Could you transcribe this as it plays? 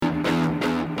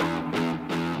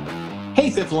Hey,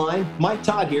 Fifth Line, Mike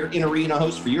Todd here, in arena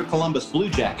host for your Columbus Blue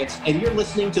Jackets, and you're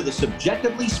listening to the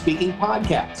Subjectively Speaking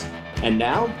podcast. And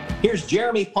now, here's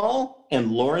Jeremy Paul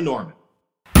and Laura Norman.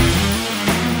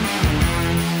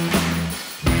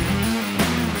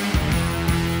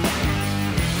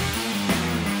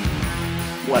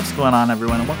 What's going on,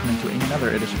 everyone, and welcome to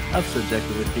another edition of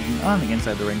Subjectively Speaking on the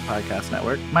Inside the Ring podcast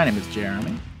network. My name is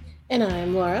Jeremy. And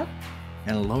I'm Laura.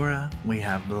 And Laura, we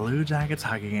have Blue Jackets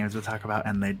hockey games to talk about,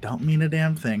 and they don't mean a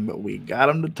damn thing, but we got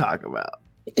them to talk about.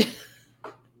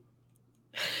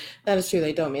 That is true.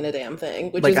 They don't mean a damn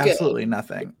thing, which like is good. Absolutely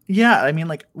nothing. Yeah, I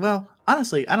mean, well,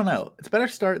 honestly, I don't know. It's a better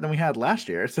start than we had last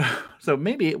year, so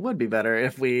maybe it would be better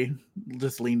if we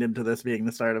just leaned into this being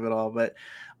the start of it all. But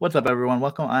what's up, everyone?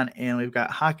 Welcome on in. We've got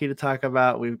hockey to talk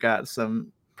about. We've got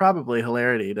some probably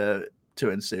hilarity to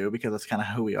ensue because that's kind of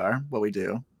who we are, what we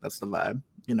do. That's the vibe.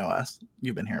 You know us.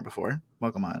 You've been here before.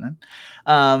 Welcome on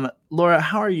in. Laura,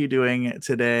 how are you doing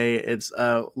today? It's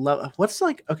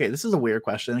okay, this is a weird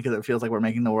question because it feels like we're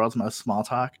making the world's most small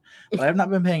talk, but I've not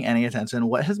been paying any attention.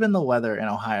 What has been the weather in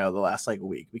Ohio the last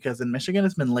week? Because in Michigan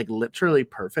it's been literally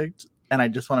perfect, and I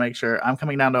just want to make sure. I'm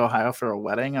coming down to Ohio for a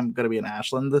wedding. I'm going to be in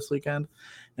Ashland this weekend,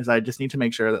 and so I just need to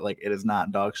make sure that it is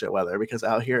not dog shit weather, because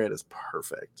out here it is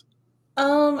perfect.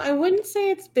 I wouldn't say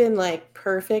it's been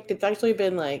perfect. It's actually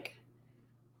been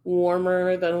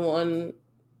warmer than one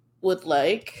would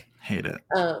like. Hate it.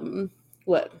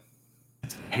 What?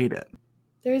 Hate it.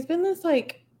 There's been this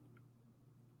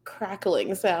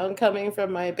crackling sound coming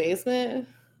from my basement.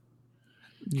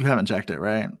 You haven't checked it,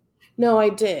 right? No, I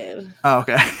did. Oh,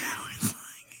 okay.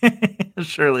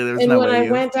 Surely there's no way. And when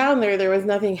I went down there was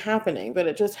nothing happening, but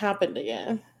it just happened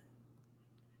again.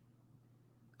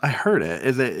 I heard it.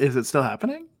 Is it still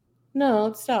happening? No,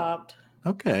 it stopped.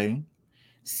 Okay.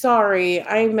 Sorry,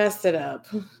 I messed it up.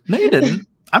 No, you didn't.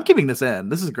 I'm keeping this in.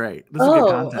 This is great. This is good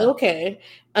content. Okay.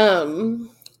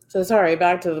 So sorry,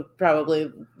 back to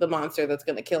probably the monster that's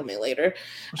going to kill me later.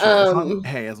 Sure.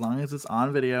 As long as it's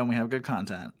on video and we have good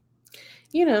content.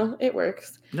 It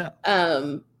works. Yeah.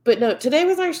 But no, today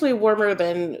was actually warmer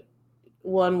than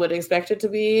one would expect it to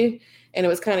be. And it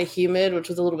was kind of humid, which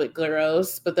was a little bit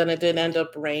gross, but then it did end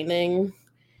up raining.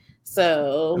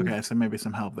 So okay, so maybe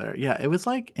some help there. Yeah, it was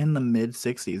in the mid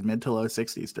to low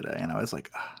 60s today, and I was like,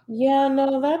 ugh. Yeah,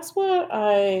 no, that's what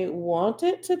I want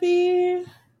it to be,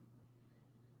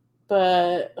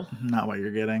 but not what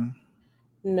you're getting.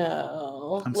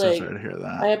 No, I'm so sorry to hear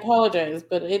that. I apologize,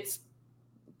 but it's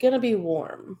gonna be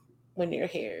warm when you're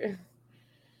here.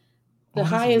 The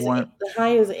high is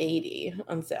 80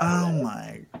 on Saturday. Oh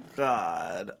my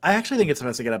god! I actually think it's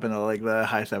supposed to get up into the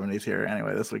high 70s here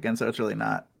anyway this weekend, so it's really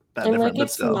not that different.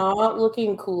 It's not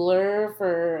looking cooler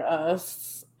for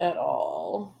us at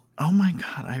all. Oh my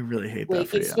god, I really hate that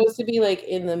for you. It's supposed to be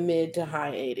in the mid to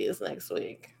high 80s next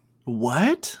week.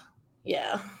 What?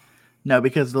 Yeah. No,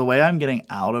 because the way I'm getting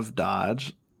out of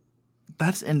Dodge,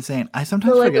 that's insane. I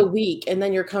sometimes for forget a week, and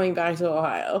then you're coming back to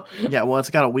Ohio. Yeah, well, it's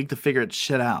got a week to figure its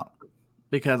shit out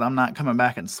because I'm not coming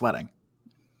back and sweating.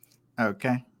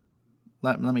 Okay,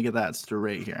 let me get that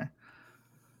straight here.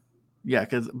 Yeah,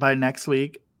 because by next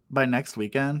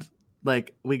weekend,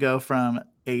 we go from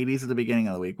 80s at the beginning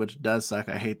of the week, which does suck.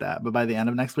 I hate that. But by the end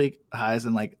of next week, highs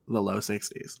in the low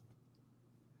 60s.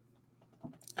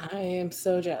 I am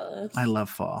so jealous. I love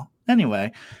fall.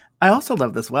 Anyway, I also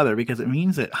love this weather because it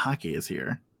means that hockey is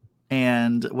here.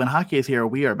 And when hockey is here,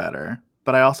 we are better.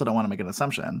 But I also don't want to make an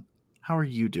assumption. How are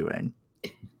you doing?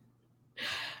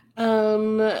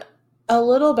 A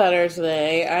little better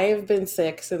today. I have been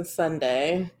sick since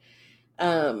Sunday.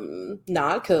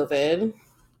 Not COVID.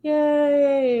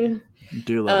 Yay.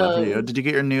 Do love that for you. Did you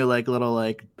get your new little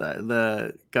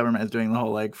the government is doing the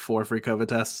whole 4 free COVID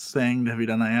tests thing? Have you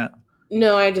done that yet?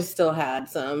 No, I just still had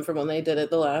some from when they did it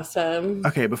the last time.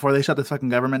 Okay, before they shut this fucking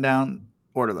government down,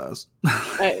 order those.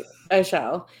 I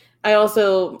shall. I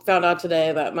also found out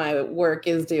today that my work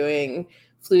is doing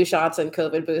flu shots and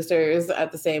COVID boosters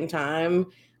at the same time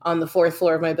on the 4th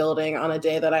floor of my building on a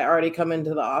day that I already come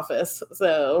into the office.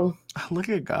 So look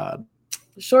at God.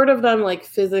 Short of them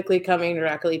physically coming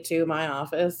directly to my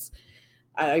office,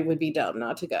 I would be dumb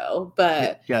not to go.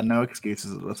 But yeah, no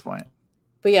excuses at this point.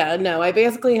 But yeah, no, I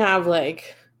basically have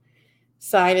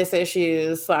sinus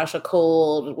issues / a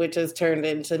cold, which has turned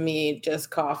into me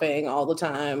just coughing all the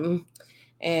time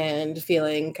and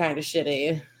feeling kind of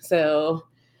shitty. So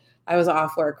I was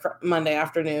off work Monday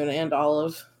afternoon and all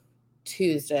of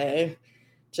Tuesday,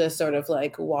 just sort of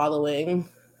wallowing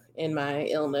in my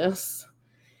illness.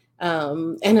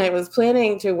 And I was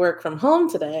planning to work from home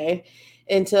today,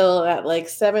 until at like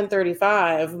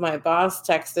 7:35, my boss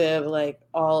texted like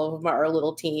all of our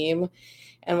little team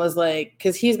and was like,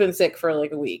 because he's been sick for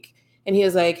like a week, and he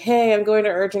was like, "Hey, I'm going to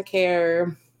urgent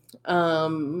care.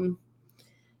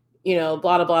 You know,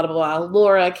 blah, blah, blah, blah, blah.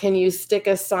 Laura, can you stick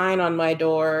a sign on my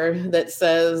door that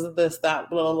says this, that,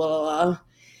 blah, blah, blah."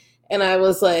 And I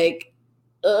was like,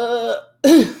 wasn't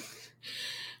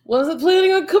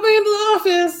planning on coming into the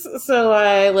office. So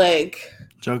I like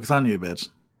Joke's on you, bitch.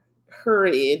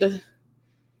 hurried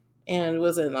and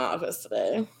was in the office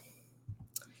today.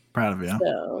 Proud of you.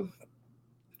 So,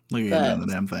 look at you doing the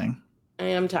damn thing. I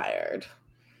am tired.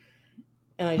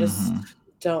 And I just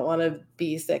don't want to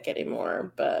be sick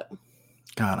anymore. But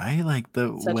God, I like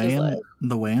the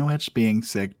way in which being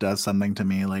sick does something to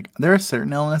me. Like, there are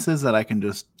certain illnesses that I can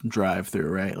just drive through,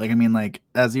 right? Like, I mean, like,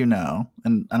 as you know,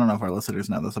 and I don't know if our listeners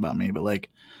know this about me, but like,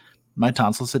 my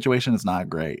tonsil situation is not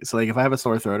great. So like, if I have a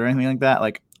sore throat or anything like that,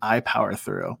 like, I power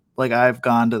through. Like, I've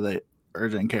gone to the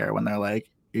urgent care when they're like,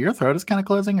 "Your throat is kind of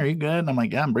closing. Are you good?" And I'm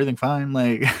like, "Yeah, I'm breathing fine."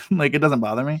 Like, like, it doesn't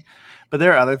bother me. But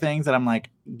there are other things that I'm like,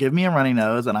 give me a runny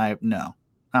nose, and no,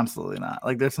 absolutely not.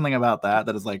 Like, there's something about that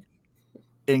is like,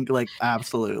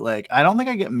 absolute. Like, I don't think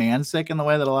I get man sick in the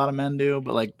way that a lot of men do,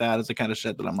 but like, that is the kind of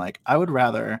shit that I'm like, I would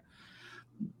rather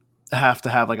have to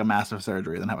have like a massive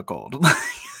surgery than have a cold.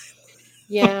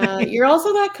 Yeah, you're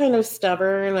also that kind of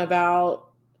stubborn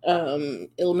about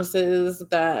illnesses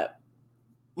that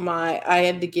I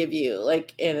had to give you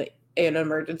like an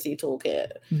emergency toolkit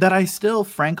that I still,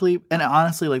 frankly, and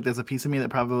honestly, like, there's a piece of me that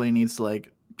probably needs to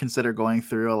like consider going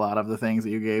through a lot of the things that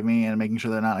you gave me and making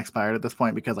sure they're not expired at this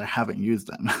point, because I haven't used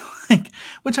them. Like,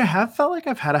 which I have felt like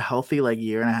I've had a healthy like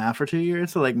year and a half or 2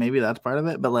 years, so like maybe that's part of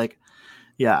it. But like,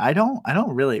 yeah, I don't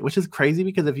really, which is crazy,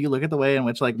 because if you look at the way in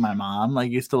which like my mom like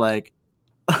used to like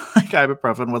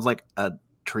ibuprofen was like a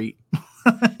treat.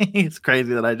 It's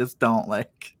crazy that I just don't,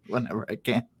 like, whenever I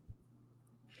can.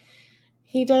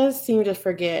 He does seem to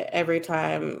forget every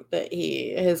time that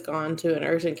he has gone to an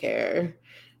urgent care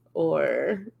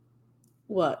or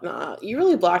whatnot. You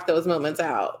really block those moments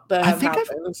out that have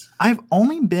happened. I've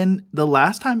only been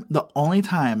the only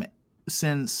time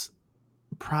since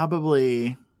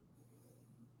probably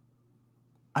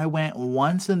I went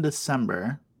once in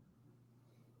December,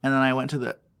 and then I went to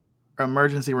the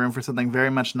emergency room for something very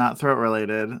much not throat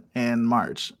related in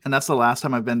March. And that's the last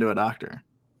time I've been to a doctor.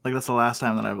 Like, that's the last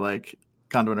time that I've like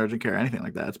gone to an urgent care or anything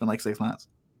like that. It's been like 6 months.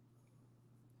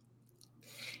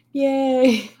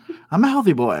 Yay. I'm a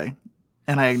healthy boy,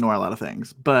 and I ignore a lot of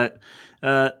things. But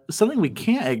something we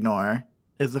can't ignore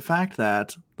is the fact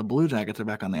that the Blue Jackets are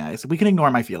back on the ice. We can ignore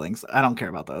my feelings. I don't care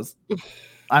about those.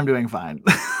 I'm doing fine.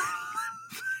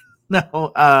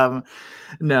 No,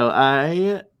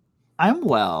 I'm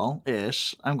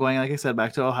well-ish. I'm going, like I said,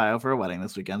 back to Ohio for a wedding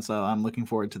this weekend, so I'm looking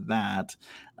forward to that.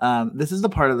 This is the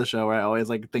part of the show where I always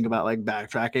like think about like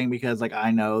backtracking, because like I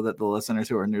know that the listeners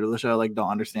who are new to the show like don't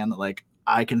understand that like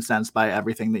I can sense by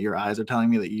everything that your eyes are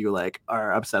telling me that you like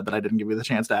are upset that I didn't give you the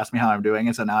chance to ask me how I'm doing,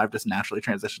 and so now I've just naturally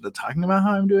transitioned to talking about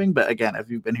how I'm doing. But again,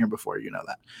 if you've been here before, you know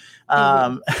that.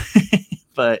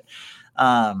 But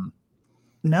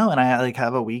no, and I like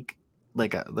have a week.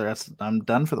 Like the rest, I'm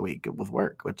done for the week with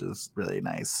work, which is really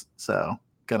nice. So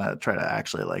gonna try to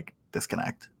actually like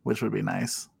disconnect, which would be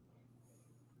nice.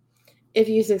 If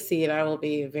you succeed, I will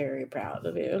be very proud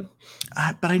of you.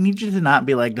 But I need you to not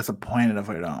be like disappointed if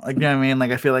I don't. Like, you know what I mean?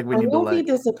 Like, I feel like we need to like. I won't be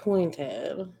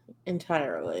disappointed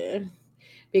entirely,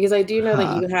 because I do know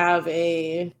that you have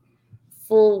a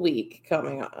full week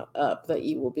coming up that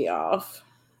you will be off.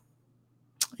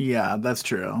 Yeah, that's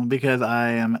true, because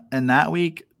I am in that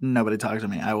week. Nobody talks to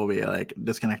me. I will be like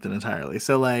disconnected entirely.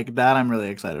 So like that I'm really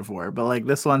excited for. But like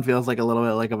this one feels like a little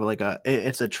bit like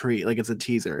it's a treat. Like, it's a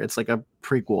teaser. It's like a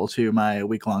prequel to my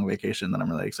week-long vacation that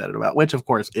I'm really excited about, which of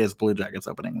course is Blue Jackets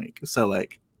opening week. So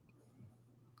like,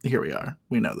 here we are.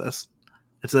 We know this.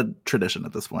 It's a tradition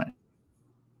at this point.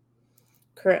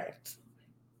 Correct.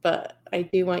 But I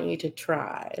do want you to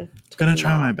try. Gonna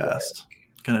try my best.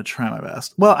 Gonna try my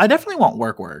best. Well, I definitely won't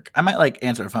work. I might like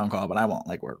answer a phone call, but I won't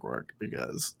like work,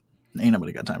 because ain't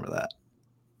nobody got time for that.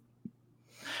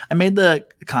 I made the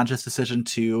conscious decision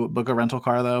to book a rental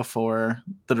car though for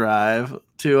the drive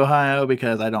to Ohio,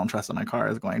 because I don't trust that my car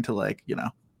is going to like,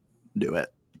 do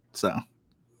it. So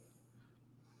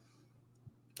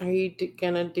are you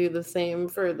gonna do the same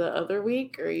for the other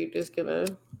week, or are you just gonna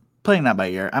playing that by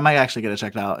ear? I might actually get it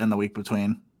checked out in the week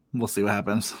between. We'll see what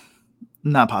happens.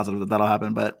 Not positive that that'll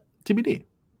happen, but TBD.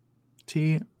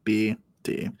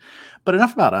 But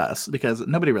enough about us, because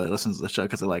nobody really listens to the show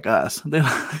because they like us. They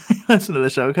listen to the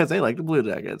show because they like the Blue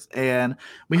Jackets. And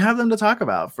we have them to talk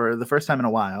about for the first time in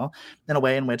a while, in a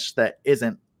way in which that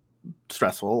isn't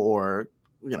stressful or,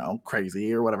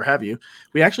 crazy or whatever have you.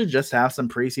 We actually just have some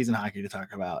preseason hockey to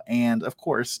talk about. And of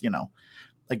course,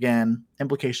 again,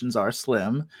 implications are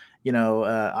slim.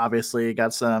 Obviously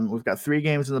we've got 3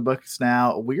 games in the books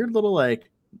now. A weird little like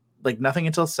nothing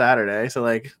until Saturday. So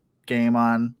like game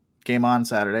on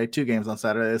Saturday, 2 games on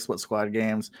Saturday, split squad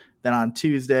games. Then on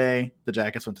Tuesday, the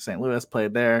Jackets went to St. Louis,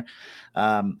 played there.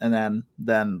 And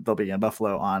then they'll be in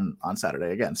Buffalo on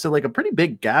Saturday again. So like a pretty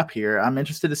big gap here. I'm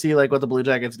interested to see like what the Blue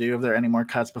Jackets do, if there are any more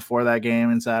cuts before that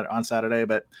game on Saturday,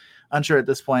 but unsure at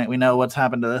this point. We know what's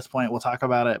happened to this point. We'll talk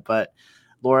about it. But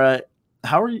Laura,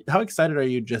 how excited are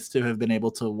you just to have been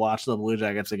able to watch the Blue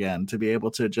Jackets again, to be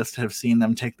able to just have seen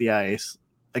them take the ice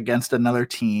against another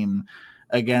team,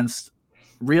 against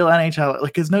real NHL?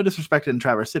 Like, there's no disrespect in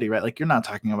Traverse City, right? Like, you're not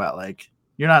talking about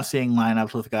you're not seeing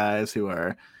lineups with guys who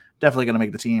are definitely going to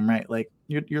make the team, right? Like,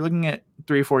 you're looking at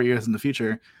 3 or 4 years in the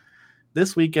future.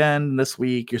 This week,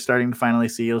 you're starting to finally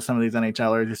see some of these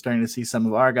NHLers. You're starting to see some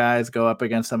of our guys go up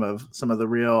against some of the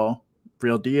real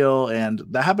deal, and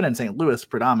that happened in St. Louis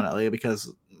predominantly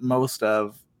because not most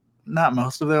of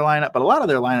their lineup, but a lot of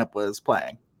their lineup was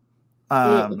playing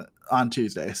on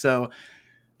Tuesday. So,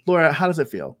 Laura, how does it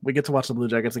feel? We get to watch the Blue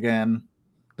Jackets again.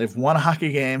 They've won a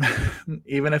hockey game,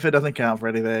 even if it doesn't count for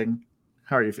anything.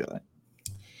 How are you feeling?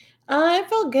 It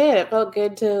felt good. It felt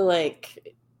good to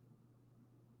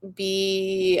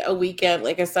be a weekend,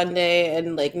 like a Sunday,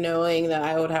 and knowing that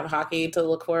I would have hockey to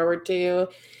look forward to,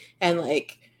 and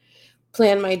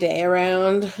plan my day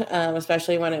around,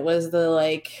 especially when it was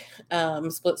the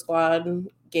split squad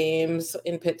games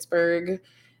in Pittsburgh.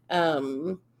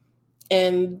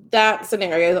 And that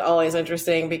scenario is always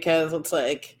interesting because it's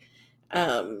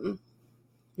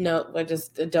no, I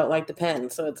just don't like the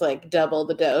Pens. So it's double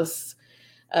the dose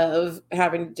of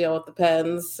having to deal with the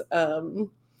Pens.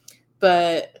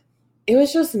 But it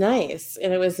was just nice.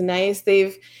 And it was nice.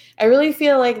 I really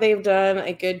feel like they've done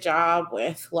a good job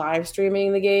with live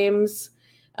streaming the games,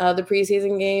 the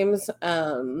preseason games.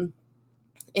 And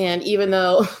even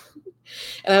though,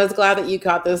 and I was glad that you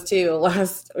caught this too,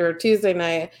 Tuesday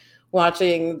night,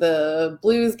 watching the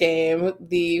Blues game,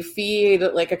 the feed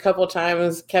a couple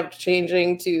times kept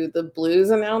changing to the Blues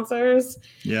announcers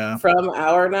from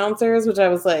our announcers, which I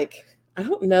was like, I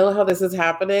don't know how this is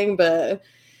happening, but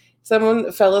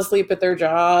someone fell asleep at their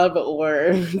job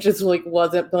or just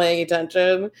wasn't paying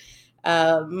attention.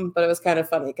 But it was kind of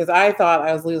funny because I thought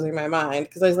I was losing my mind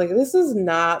because I was like, this does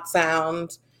not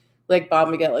sound like Bob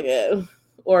McGilligan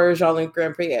or Jean-Luc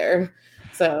Grandpierre.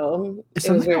 So it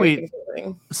was very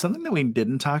confusing. Something that we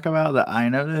didn't talk about that I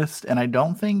noticed, and I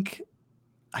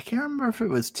can't remember if it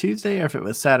was Tuesday or if it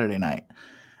was Saturday night,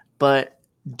 but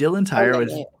Dylan Tyre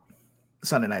was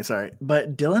Sunday night, sorry.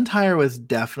 But Dylan Tyre was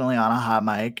definitely on a hot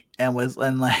mic and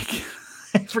I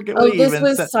forget what he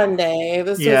even said. Sunday.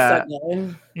 This was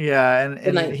Sunday. Yeah, and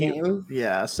the night game.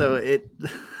 Yeah, so it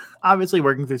obviously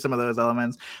working through some of those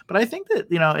elements, but I think that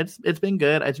it's been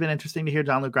good. It's been interesting to hear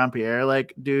Jean-Luc Grandpierre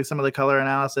do some of the color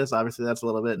analysis. Obviously, that's a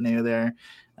little bit new there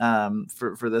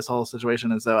for this whole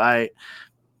situation, and so I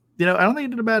don't think he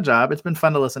did a bad job. It's been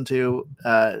fun to listen to.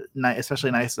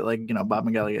 Especially nice that Bob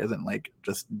McGilligan isn't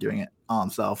just doing it all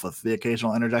himself with the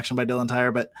occasional interjection by Dylan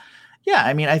Tyre, but. Yeah,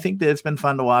 I mean, I think that it's been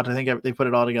fun to watch. I think they put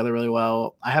it all together really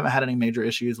well. I haven't had any major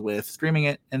issues with streaming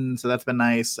it, and so that's been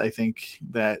nice. I think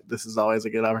that this is always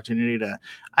a good opportunity to.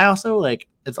 I also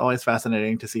it's always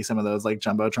fascinating to see some of those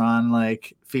Jumbotron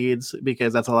feeds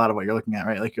because that's a lot of what you're looking at,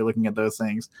 right? You're looking at those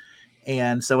things,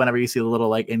 and so whenever you see the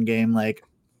little in-game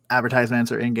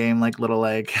advertisements or in-game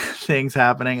little things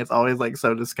happening, it's always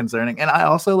so disconcerting. And I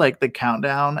also the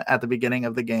countdown at the beginning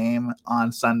of the game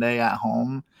on Sunday at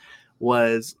home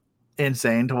was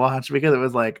insane to watch because it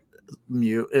was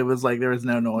mute. It was there was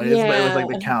no noise, but it was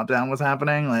the countdown was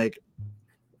happening.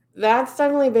 That's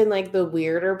definitely been the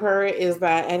weirder part is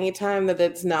that anytime that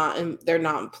they're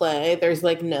not in play, there's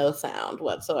no sound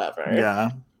whatsoever.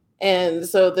 Yeah. And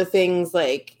so the things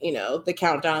the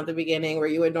countdown at the beginning where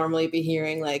you would normally be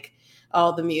hearing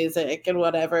all the music and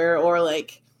whatever, or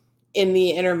in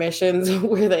the intermissions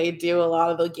where they do a lot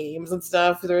of the games and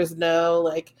stuff, there's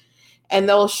no and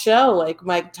they'll show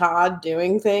Mike Todd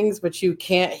doing things, but you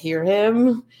can't hear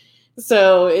him.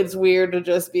 So it's weird to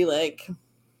just be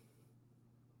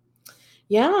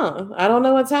yeah, I don't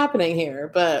know what's happening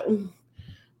here, but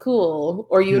cool.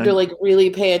 Or you have to really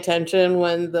pay attention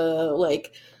when the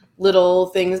little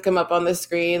things come up on the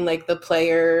screen, the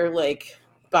player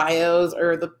bios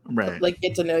or the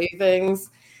get to know you things.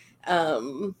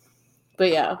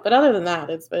 But other than that,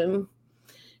 it's been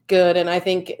good. And I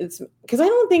think it's because I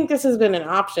don't think this has been an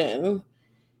option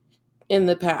in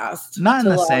the past. Not in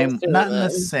the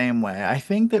same way. I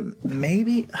think that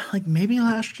maybe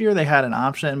last year they had an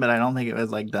option, but I don't think it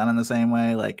was like done in the same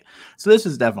way. Like, so this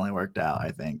has definitely worked out.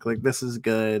 I think like this is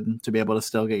good to be able to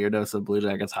still get your dose of Blue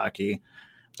Jackets hockey.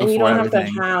 And you don't have to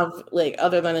have like,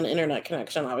 other than an internet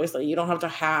connection, obviously, you don't have to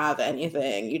have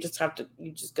anything. You just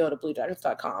go to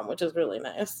bluejackets.com, which is really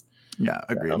nice. Yeah,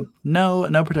 agreed. So.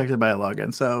 No protected by a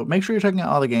login. So make sure you're checking out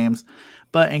all the games.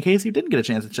 But in case you didn't get a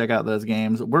chance to check out those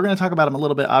games, we're going to talk about them a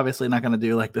little bit. Obviously, not going to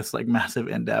do like this like massive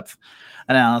in-depth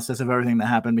analysis of everything that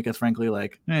happened because frankly,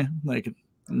 like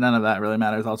none of that really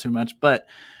matters all too much. But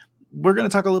we're going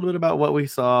to talk a little bit about what we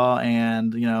saw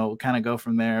and, kind of go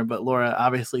from there. But Laura,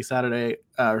 obviously Saturday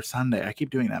or Sunday, I keep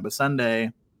doing that, but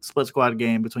Sunday, split squad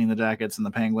game between the Jackets and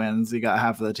the Penguins. You got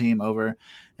half of the team over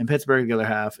in Pittsburgh, the other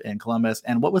half in Columbus.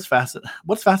 And what's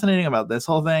fascinating about this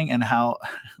whole thing and how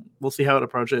we'll see how it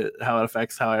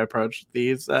affects how I approach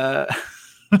these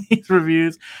these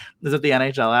reviews is that the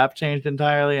NHL app changed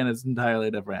entirely and it's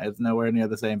entirely different. It's nowhere near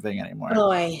the same thing anymore.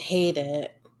 Oh, I hate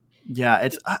it. Yeah,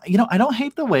 it's I don't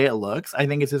hate the way it looks. I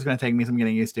think it's just going to take me some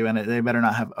getting used to, and they better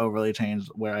not have overly changed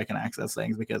where I can access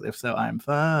things because if so, I'm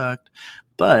fucked.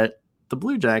 But the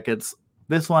Blue Jackets,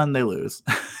 this one they lose.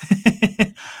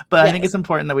 But yes. I think it's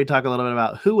important that we talk a little bit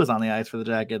about who was on the ice for the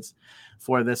Jackets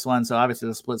for this one. So obviously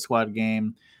the split squad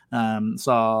game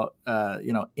saw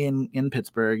in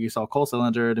Pittsburgh, you saw Cole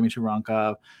Sillinger, Dmitry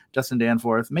Ronkov, Justin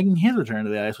Danforth making his return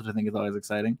to the ice, which I think is always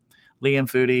exciting. Liam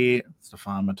Foudy,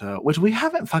 Stefan Matteau, which we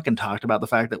haven't fucking talked about the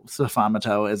fact that Stefan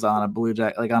Matteau is on a Blue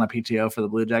Jacket, like on a PTO for the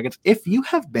Blue Jackets. If you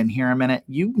have been here a minute,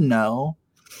 you know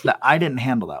that I didn't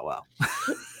handle that well.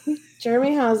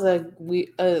 Jeremy has a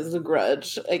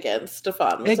grudge against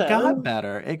Stefan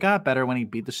Matteau. It got better when he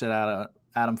beat the shit out of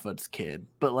Adam Foote's kid.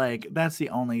 But like that's the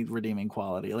only redeeming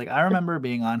quality. Like I remember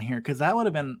being on here because that would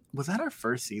have been, was that our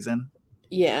first season?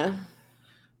 Yeah.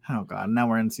 Oh God, now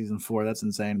we're in season 4. That's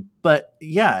insane. But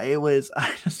yeah, it was,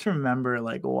 I just remember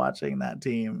like watching that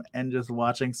team and just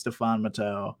watching Stefan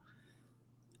Matteau.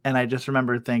 And I just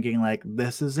remember thinking like,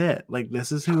 this is it. Like,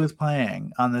 this is who is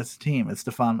playing on this team. It's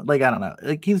Stefan. Like, I don't know.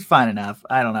 Like, he's fine enough.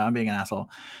 I don't know. I'm being an asshole.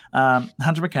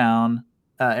 Hunter McCown,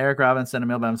 Eric Robinson,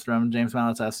 Emil Bemstrom, James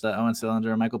Malatesta, Owen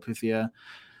Sillinger, Michael Puthia,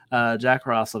 Jack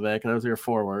Roslovic. Those are your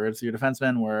forwards. Your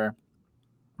defensemen were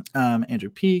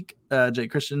Andrew Peak, Jake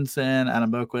Christensen,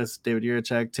 Adam Boquist, David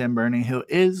Jiricek, Tim Burney, who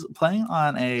is playing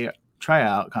on a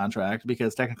tryout contract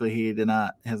because technically he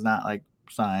has not like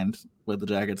signed with the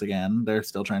Jackets again. They're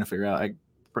still trying to figure out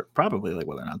probably like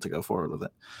whether or not to go forward with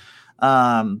it.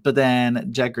 But then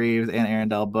Jet Greaves and Aaron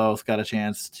Dell both got a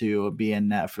chance to be in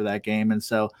net for that game. And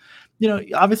so,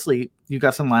 obviously you've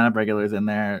got some lineup regulars in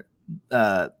there.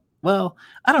 Well,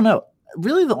 I don't know.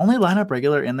 Really, the only lineup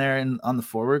regular in there on the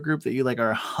forward group that you like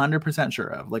are 100% sure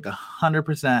of, like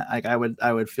 100%, like I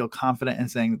would feel confident in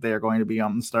saying that they are going to be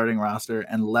on the starting roster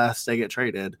unless they get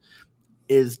traded,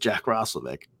 is Jack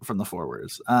Roslovic from the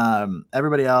forwards.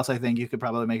 Everybody else, I think you could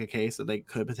probably make a case that they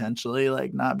could potentially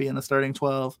like not be in the starting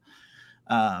 12.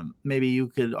 Maybe you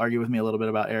could argue with me a little bit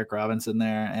about Eric Robinson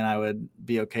there, and I would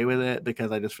be okay with it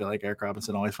because I just feel like Eric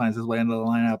Robinson always finds his way into the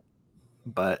lineup.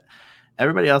 But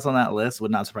everybody else on that list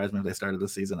would not surprise me if they started the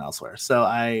season elsewhere. So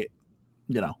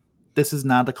this is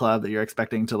not the club that you're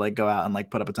expecting to like go out and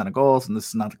like put up a ton of goals. And this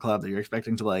is not the club that you're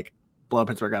expecting to like blow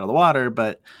Pittsburgh out of the water.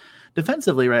 But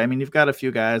defensively, right? I mean, you've got a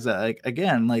few guys that like,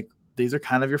 again, like these are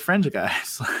kind of your fringe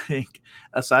guys. Like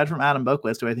aside from Adam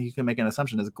Boquist, who I think you can make an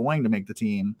assumption is going to make the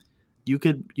team, you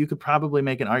could probably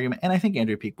make an argument. And I think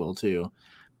Andrew Peak will too,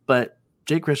 but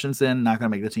Jake Christensen, not going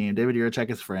to make the team. David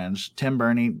Jiricek is fringe. Tim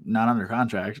Burney, not under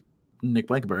contract. Nick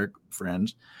Blankenberg,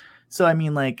 fringe. So, I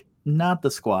mean, like, not the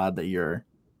squad that you've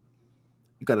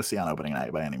got to see on opening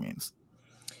night by any means.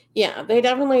 Yeah, they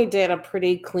definitely did a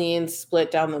pretty clean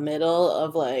split down the middle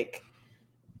of, like,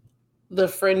 the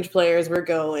fringe players were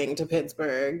going to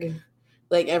Pittsburgh.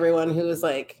 Like, everyone who was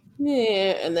like,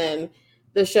 yeah, and then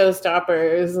the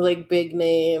showstoppers, like, big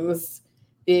names,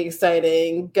 the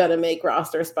exciting, gonna make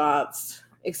roster spots,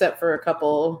 except for a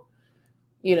couple,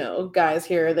 guys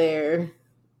here or there,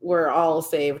 were all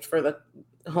saved for the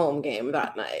home game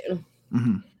that night.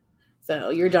 Mm-hmm.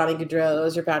 So your Johnny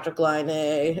Gaudreau's, your Patrick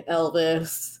Laine,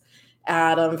 Elvis,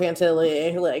 Adam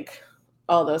Fantilli, like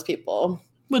all those people.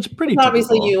 Which pretty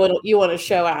obviously typical. you want to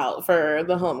show out for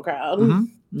the home crowd. Mm-hmm.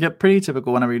 Yep, pretty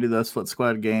typical whenever you do those split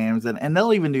squad games, and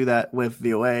they'll even do that with the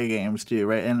away games too,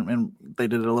 right? And they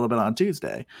did it a little bit on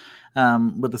Tuesday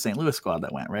with the St. Louis squad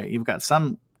that went, right. You've got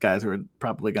some guys who are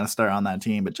probably going to start on that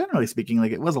team. But generally speaking,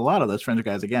 like it was a lot of those fringe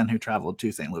guys again who traveled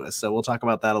to St. Louis. So we'll talk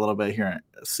about that a little bit here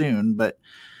soon. But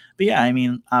yeah, I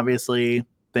mean, obviously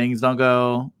things don't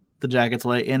go the Jackets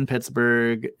way in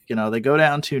Pittsburgh. You know, they go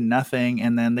down to nothing,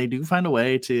 and then they do find a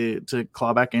way to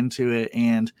claw back into it.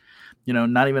 And you know,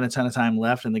 not even a ton of time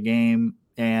left in the game.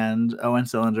 And Owen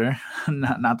Sillinger,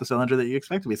 not the Sillinger that you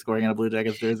expect to be scoring in a Blue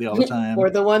Jackets jersey all the time. Or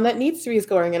the one that needs to be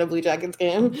scoring in a Blue Jackets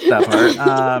game.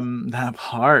 That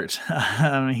part.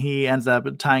 He ends up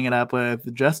tying it up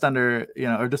with just under, you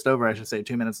know, or just over, I should say,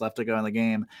 2 minutes left to go in the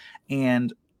game.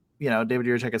 And, you know, David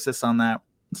Jiricek assists on that.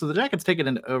 So the Jackets take it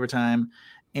into overtime.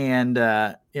 And,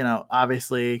 you know,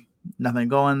 obviously nothing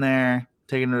going there.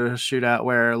 Taking it to a shootout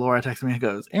where Laura texted me and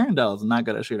goes, Aaron Dell is not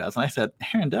good at shootouts. And I said,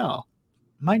 Aaron Dell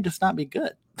might just not be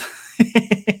good.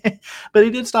 But he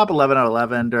did stop 11 out of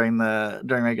 11 during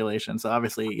regulation. So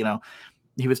obviously, you know,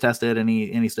 he was tested and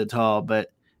he stood tall.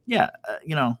 But yeah,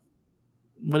 you know,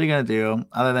 what are you going to do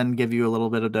other than give you a little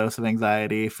bit of dose of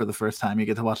anxiety for the first time you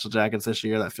get to watch the Jackets this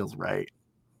year? That feels right.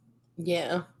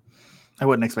 Yeah. I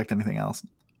wouldn't expect anything else.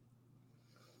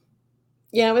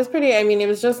 Yeah, it was pretty, I mean, it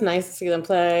was just nice to see them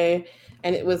play.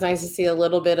 And it was nice to see a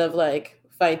little bit of like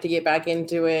fight to get back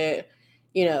into it,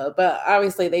 you know, but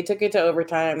obviously they took it to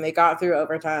overtime. They got through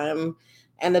overtime,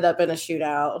 ended up in a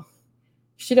shootout.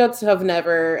 Shootouts have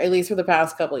never, at least for the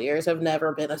past couple of years, have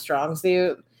never been a strong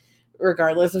suit,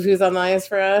 regardless of who's on the ice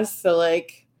for us. So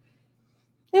like,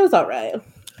 it was all right.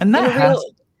 And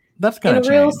that's going to change.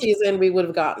 In a real season, we would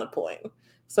have gotten a point.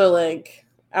 So like,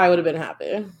 I would have been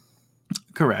happy.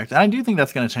 Correct. And I do think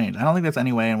that's going to change. I don't think there's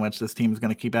any way in which this team is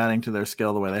going to keep adding to their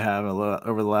skill the way they have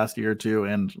over the last year or two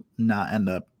and not end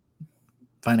up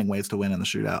finding ways to win in the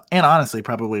shootout. And honestly,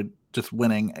 probably just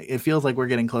winning. It feels like we're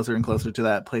getting closer and closer to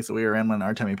that place that we were in when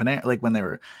Artemi Panarin, like when they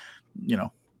were, you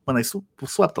know, when they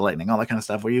swept the Lightning, all that kind of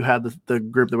stuff, where you had the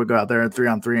group that would go out there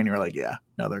 3-on-3 and you were like, yeah,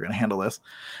 no, they're going to handle this.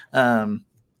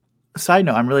 Side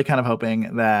note, I'm really kind of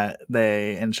hoping that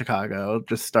they in Chicago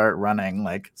just start running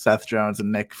like Seth Jones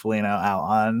and Nick Foligno out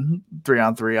on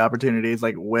 3-on-3 opportunities,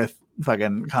 like with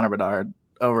fucking Connor Bedard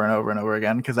over and over and over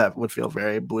again, because that would feel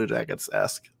very Blue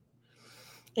Jackets-esque.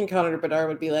 And Connor Bedard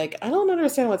would be like, I don't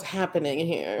understand what's happening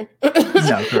here.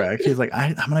 No, correct. He's like,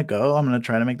 I'm going to go. I'm going to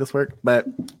try to make this work. But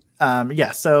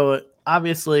yeah, so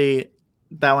obviously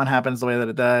that one happens the way that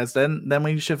it does. Then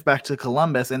we shift back to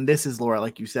Columbus, and this is Laura,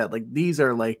 like you said, like these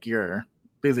are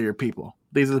your people.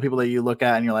 These are the people that you look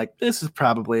at and you're like, this is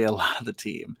probably a lot of the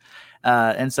team.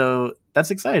 And so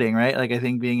that's exciting, right? Like I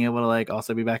think being able to like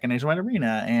also be back in Nationwide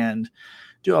Arena and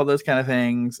do all those kind of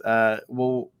things.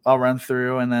 I'll run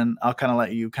through and then I'll kind of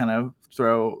let you kind of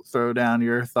throw down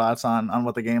your thoughts on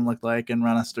what the game looked like and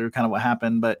run us through kind of what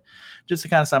happened. But just to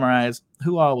kind of summarize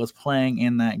who all was playing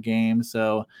in that game.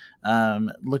 So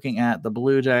looking at the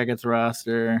Blue Jackets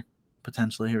roster,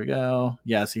 potentially, here we go.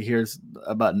 Yeah, see, here's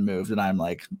a button moved and I'm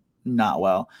like, not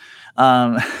well.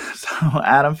 So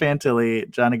Adam Fantilli,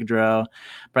 Johnny Gaudreau,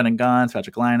 Brendan Gaunce,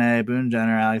 Patrick Laine, Boone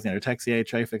Jenner, Alexander Texier,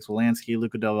 Trey Fix-Wolansky,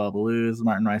 Luca Del Valle-Beluz,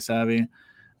 Martin Rice-Savvy,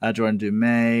 Jordan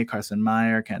Dumais, Carson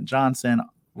Meyer, Kent Johnson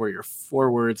were your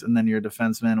forwards, and then your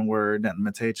defensemen were Denton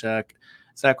Mateychuk,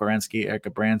 Zach Werenski, Erica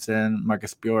Branson,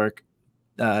 Marcus Bjork,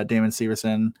 Damon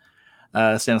Severson,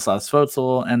 Stanislav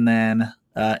Svozil, and then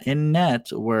in net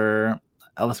were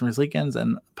Elvis Merzlikins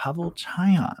and Pavel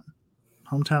Chayan.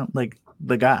 Hometown, like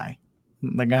the guy,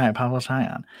 Pavel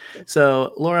Chayan.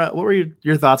 So, Laura, what were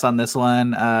your thoughts on this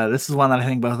one? This is one that I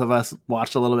think both of us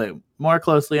watched a little bit more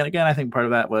closely. And again, I think part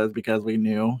of that was because we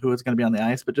knew who was going to be on the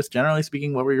ice. But just generally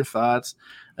speaking, what were your thoughts?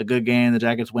 A good game. The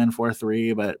Jackets win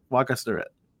 4-3, but walk us through it.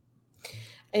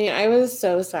 I mean, I was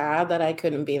so sad that I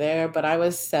couldn't be there, but I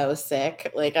was so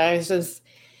sick. Like, I was just...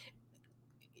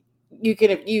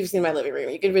 You've seen my living room.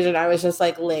 You can envision I was just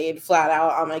like laid flat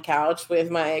out on my couch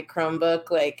with my Chromebook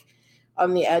like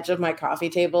on the edge of my coffee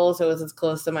table, so it was as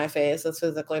close to my face as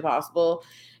physically possible,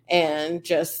 and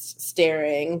just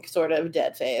staring, sort of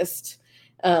dead faced,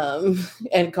 and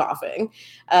coughing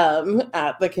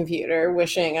at the computer,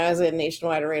 wishing I was in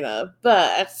Nationwide Arena.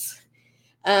 But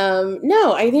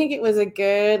no, I think it was a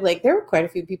good, like there were quite a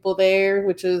few people there,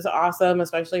 which is awesome,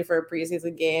 especially for a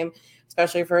preseason game,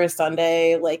 especially for a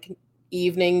Sunday like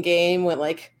evening game when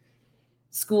like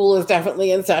school is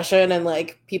definitely in session and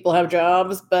like people have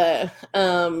jobs. But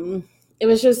it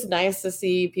was just nice to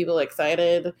see people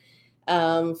excited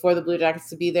for the Blue Jackets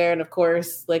to be there. And of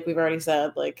course, like we've already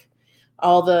said, like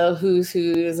all the who's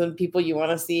and people you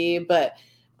want to see. But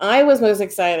I was most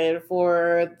excited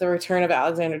for the return of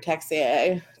Alexander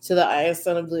Texier to the ice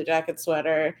in a Blue Jacket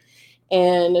sweater,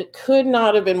 and could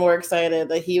not have been more excited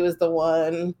that he was the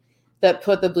one that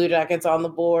put the Blue Jackets on the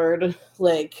board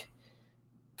like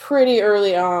pretty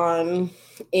early on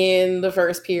in the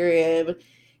first period.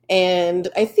 And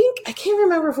I can't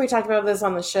remember if we talked about this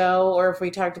on the show or if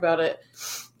we talked about it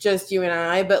just you and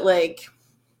I, but like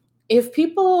if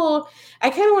people, I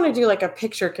kind of want to do like a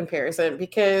picture comparison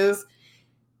because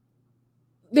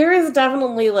there is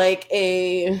definitely like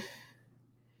a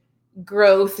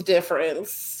growth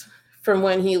difference from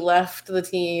when he left the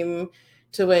team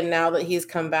to when now that he's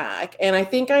come back. And I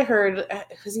think I heard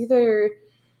it was either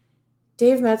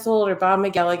Dave Metzold or Bob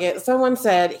McElligott. Someone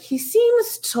said he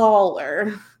seems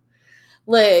taller.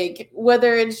 Like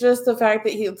whether it's just the fact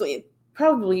that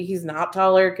he's not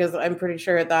taller because I'm pretty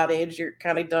sure at that age you're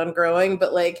kind of done growing,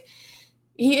 but like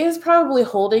he is probably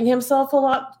holding himself a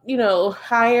lot,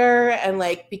 higher, and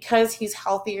like because he's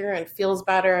healthier and feels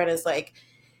better and is like,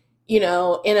 in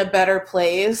a better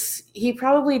place, he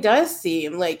probably does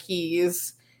seem like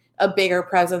he's a bigger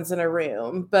presence in a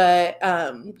room. But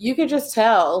you could just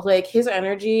tell like his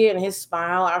energy and his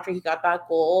smile after he got that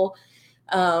goal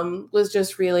was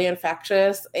just really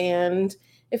infectious, and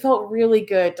it felt really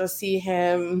good to see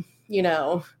him,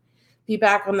 be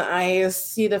back on the ice,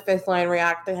 see the fifth line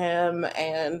react to him,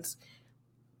 and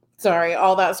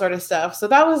all that sort of stuff. So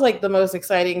that was like the most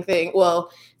exciting thing. Well,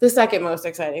 the second most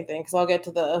exciting thing, because I'll get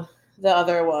to the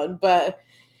other one. But,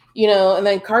 and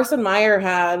then Carson Meyer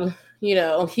had,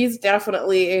 he's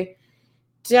definitely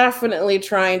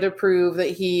trying to prove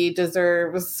that he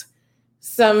deserves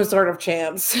some sort of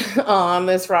chance on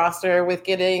this roster with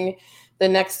getting the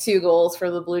next 2 goals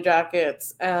for the Blue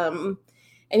Jackets. And,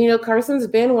 Carson's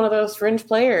been one of those fringe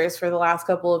players for the last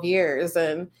couple of years.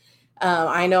 And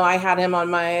I know I had him on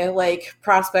my like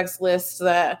prospects list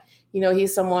that,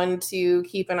 he's someone to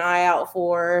keep an eye out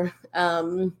for,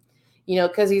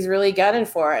 because he's really gunning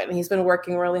for it and he's been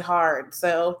working really hard.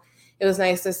 So it was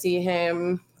nice to see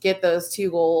him get those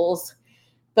 2 goals.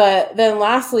 But then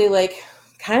lastly, like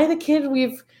kind of the kid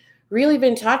we've really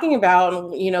been talking about,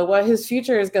 and, what his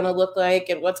future is going to look like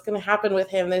and what's going to happen with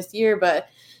him this year. But,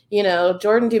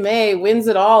 Jordan Dumais wins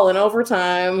it all in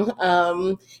overtime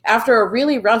after a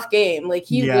really rough game. Like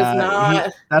he was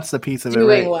not that's the piece of doing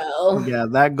it, right? well. Yeah,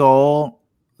 that goal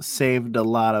saved a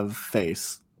lot of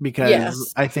face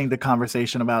because I think the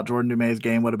conversation about Jordan Dumais'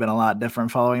 game would have been a lot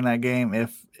different following that game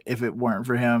if it weren't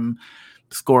for him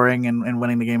scoring and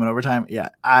winning the game in overtime. Yeah,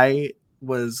 I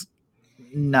was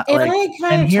not and like, I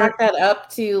kind of chalk that up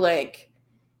to like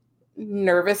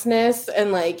nervousness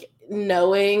and like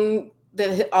knowing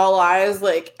that all eyes,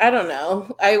 like I don't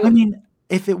know. I mean,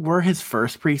 if it were his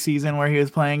first preseason where he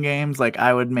was playing games, like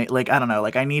I would make like I don't know,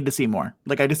 like I need to see more.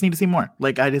 Like I just need to see more.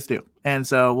 Like I just do. And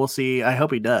so we'll see. I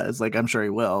hope he does. Like I'm sure he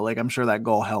will. Like I'm sure that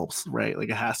goal helps, right? Like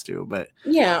it has to. But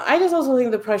yeah, I just also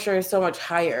think the pressure is so much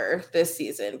higher this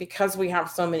season because we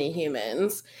have so many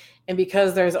humans and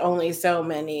because there's only so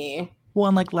many. Well,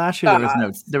 and like last year,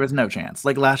 there was no chance.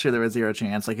 Like last year, there was 0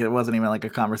 chance. Like it wasn't even like a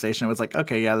conversation. It was like,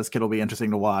 okay, yeah, this kid will be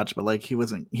interesting to watch, but like he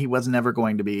was never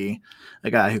going to be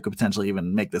a guy who could potentially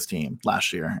even make this team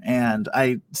last year. And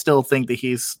I still think that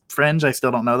he's fringe. I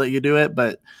still don't know that you do it,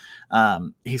 but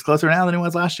he's closer now than he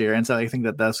was last year. And so I think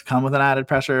that does come with an added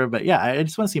pressure. But yeah, I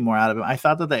just want to see more out of him. I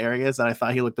thought that the areas that I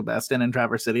thought he looked the best in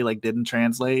Traverse City like didn't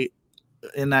translate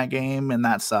in that game, and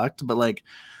that sucked. But like.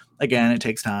 Again, it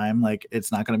takes time. Like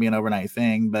it's not going to be an overnight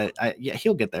thing, but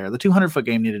he'll get there. The 200-foot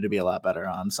game needed to be a lot better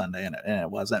on Sunday, and it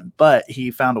wasn't. But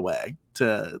he found a way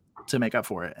to make up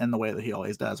for it in the way that he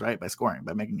always does, right? By scoring,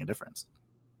 by making a difference.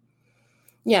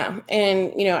 Yeah,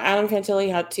 and Adam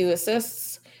Fantilli had 2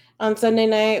 assists on Sunday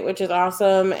night, which is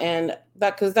awesome, and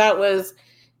that was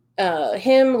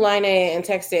him, Laine, and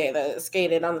Texier that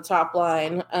skated on the top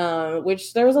line,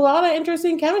 which there was a lot of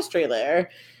interesting chemistry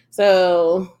there.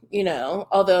 So,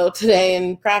 although today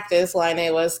in practice,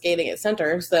 Laine was skating at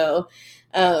center. So,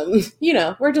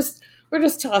 we're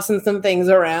just tossing some things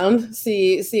around,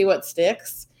 see what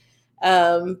sticks.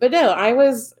 But no, I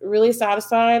was really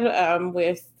satisfied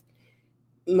with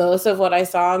most of what I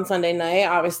saw on Sunday night.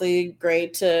 Obviously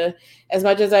great to, as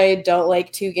much as I don't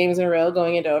like 2 games in a row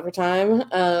going into overtime,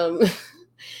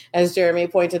 as Jeremy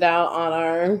pointed out on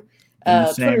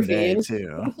our Twitter feed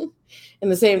too. In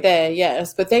the same day,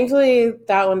 yes. But thankfully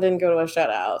that one didn't go to a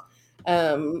shutout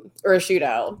or a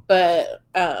shootout. But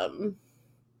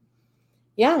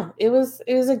yeah, it was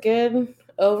a good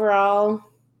overall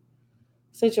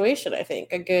situation, I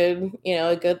think. A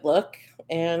good look,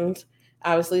 and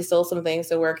obviously still some things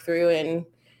to work through in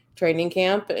training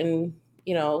camp. And,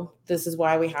 this is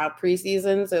why we have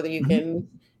preseason so that you can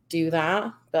do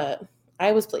that. But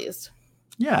I was pleased.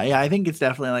 Yeah, I think it's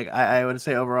definitely like I would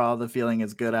say overall the feeling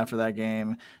is good after that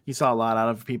game. You saw a lot out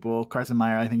of people. Carson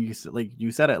Meyer, I think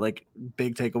you said it, like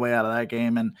big takeaway out of that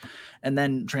game, and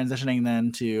then transitioning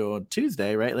then to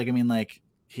Tuesday, right? Like I mean, like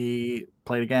he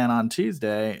played again on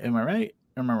Tuesday. Am I right?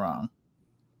 Or am I wrong?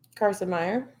 Carson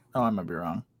Meyer. Oh, I might be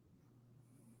wrong.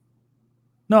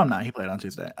 No, I'm not. He played on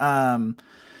Tuesday.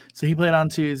 So he played on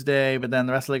Tuesday, but then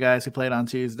the rest of the guys who played on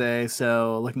Tuesday.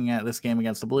 So looking at this game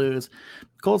against the Blues,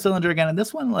 Cole Sillinger again. And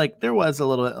this one, like there was a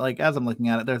little bit, like as I'm looking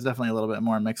at it, there's definitely a little bit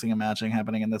more mixing and matching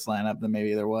happening in this lineup than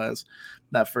maybe there was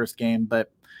that first game.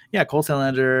 But yeah, Cole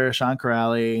Sillinger, Sean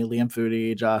Corrali, Liam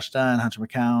Foudy, Josh Dunn, Hunter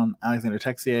McCown, Alexander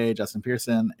Texier, Justin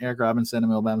Pearson, Eric Robinson,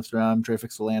 Emil Bemstrom, Trey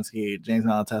Fix-Wolansky, James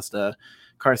Malatesta,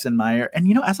 Carson Meyer.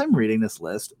 And as I'm reading this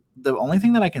list, the only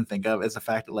thing that I can think of is the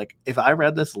fact that, like, if I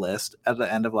read this list at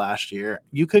the end of last year,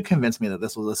 you could convince me that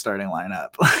this was a starting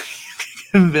lineup.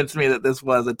 Convince me that this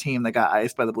was a team that got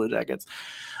iced by the Blue Jackets.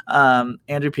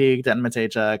 Andrew Peak, Denton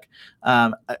Matejchuk.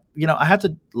 I have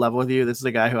to level with you. This is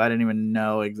a guy who I didn't even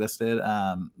know existed.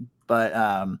 But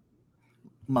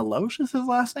Malosh is his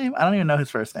last name. I don't even know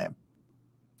his first name.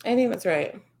 I think that's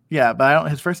right. Yeah, but I don't.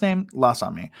 His first name lost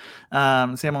on me.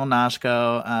 Samuel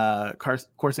Nashko,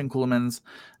 Corson Kuhlmans,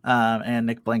 and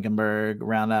Nick Blankenberg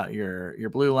round out your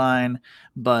blue line.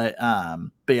 But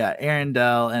yeah, Aaron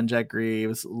Dell and Jet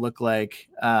Greaves look like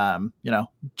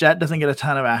Jet doesn't get a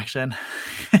ton of action.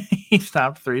 He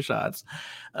stopped 3 shots.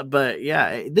 But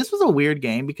yeah, this was a weird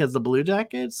game because the Blue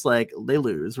Jackets, like, they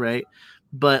lose, right?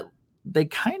 But they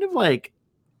kind of like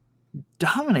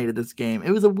dominated this game.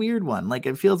 It was a weird one. Like,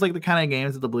 it feels like the kind of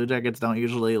games that the Blue Jackets don't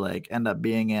usually like end up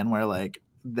being in, where like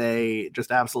they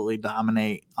just absolutely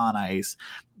dominate on ice.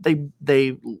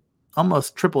 They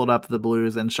almost tripled up the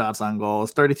Blues in shots on goal,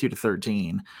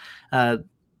 32-13.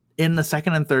 In the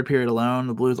second and third period alone,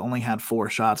 the Blues only had 4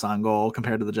 shots on goal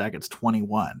compared to the Jackets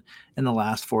 21 in the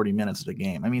last 40 minutes of the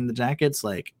game. I mean, the Jackets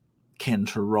like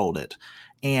controlled it.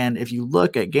 And if you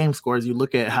look at game scores, you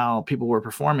look at how people were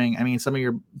performing. I mean, some of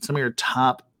your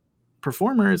top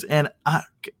performers, and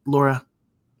Laura,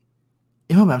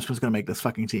 Emil Bemstrom's going to make this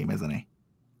fucking team, isn't he?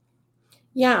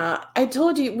 Yeah, I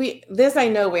told you I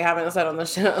know we haven't said on the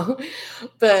show,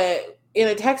 but in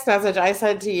a text message, I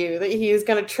said to you that he's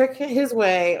going to trick his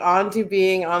way onto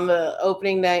being on the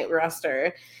opening night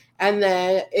roster, and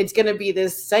then it's going to be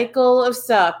this cycle of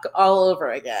suck all over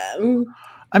again.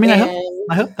 I mean,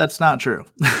 I hope that's not true.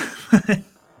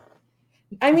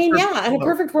 I mean, yeah, in a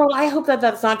perfect world, I hope that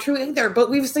that's not true either. But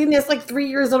we've seen this like 3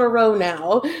 years in a row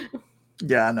now.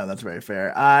 Yeah, no, that's very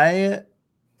fair. I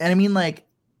mean, like,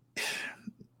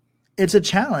 it's a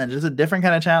challenge. It's a different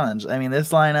kind of challenge. I mean,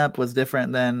 this lineup was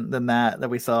different than that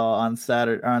we saw on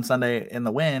Saturday or on Sunday in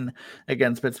the win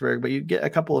against Pittsburgh. But you get a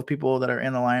couple of people that are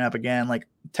in the lineup again, like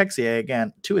Texier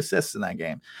again, 2 assists in that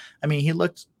game. I mean, he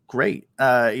looked great,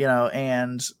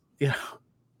 and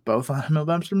both on Emil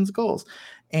Bemstrom's goals,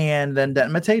 and then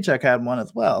Denton Matejchuk had 1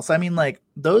 as well. So I mean, like,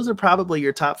 those are probably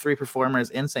your top 3 performers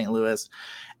in St. Louis,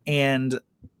 and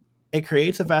it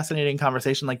creates a fascinating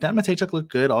conversation. Like, Denton Matejchuk looked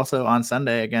good also on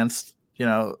Sunday against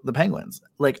the Penguins.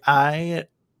 Like,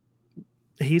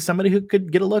 he's somebody who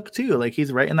could get a look too. Like,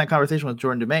 he's right in that conversation with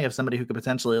Jordan Dumais of somebody who could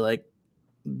potentially like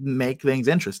make things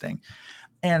interesting.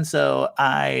 And so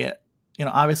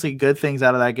obviously good things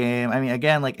out of that game. I mean,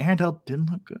 again, like, Aaron Dell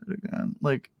didn't look good again.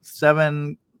 Like,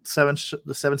 7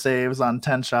 saves on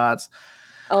 10 shots.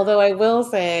 Although I will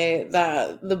say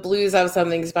that the Blues have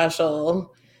something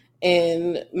special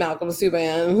in Malcolm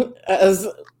Subban as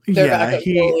their backup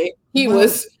goalie. He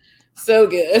was so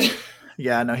good.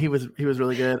 Yeah, no, he was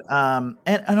really good.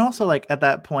 And also, like, at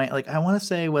that point, like, I want to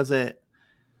say, was it?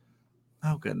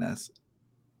 Oh goodness,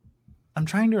 I'm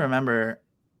trying to remember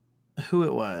who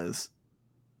it was,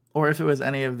 or if it was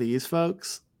any of these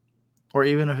folks, or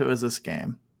even if it was this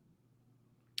game.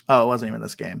 Oh, it wasn't even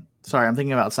this game. Sorry, I'm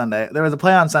thinking about Sunday. There was a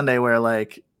play on Sunday where,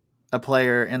 like, a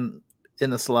player in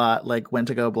the slot, like, went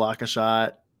to go block a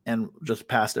shot and just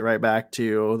passed it right back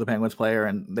to the Penguins player,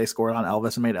 and they scored on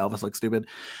Elvis and made Elvis look stupid.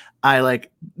 I was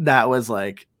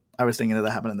thinking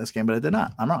that happened in this game, but it did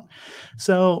not. I'm wrong.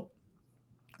 So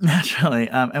naturally,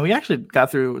 and we actually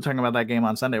got through talking about that game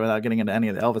on Sunday without getting into any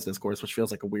of the Elvis discourse, which feels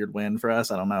like a weird win for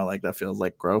us. I don't know, like, that feels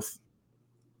like growth.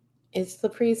 It's the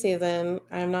preseason.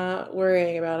 I'm not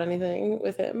worrying about anything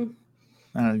with him.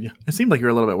 It seemed like you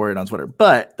were a little bit worried on Twitter,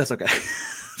 but that's okay.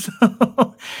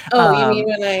 You mean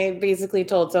when I basically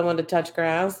told someone to touch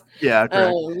grass? Yeah,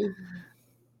 correct.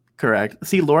 Correct.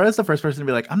 See, Laura is the first person to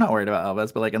be like, I'm not worried about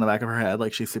Elvis, but like in the back of her head,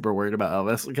 like, she's super worried about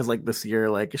Elvis because, like, this year,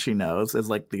 like, she knows is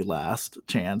like the last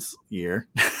chance year.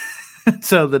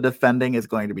 So the defending is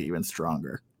going to be even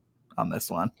stronger on this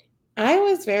one. I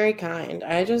was very kind.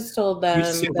 I just told You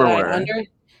them super were.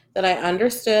 that I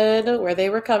understood where they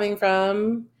were coming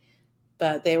from,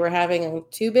 but they were having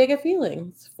too big of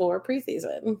feelings for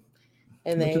preseason,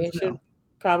 and Which is they should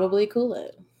probably cool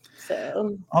it.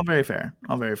 So all very fair.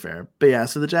 All very fair. But yeah,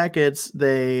 so the Jackets,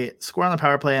 they score on the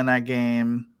power play in that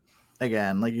game.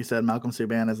 Again, like you said, Malcolm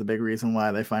Subban is a big reason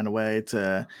why they find a way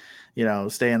to,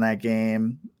 stay in that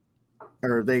game,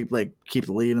 or they like keep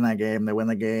the lead in that game. They win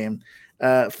the game.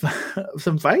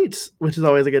 Some fights, which is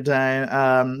always a good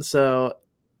time. So,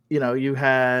 you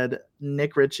had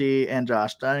Nick Ritchie and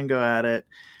Josh Dunn go at it.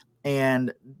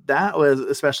 And that was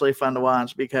especially fun to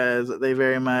watch because they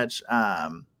very much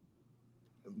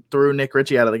threw Nick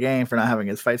Ritchie out of the game for not having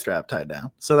his fight strap tied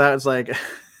down. So that was like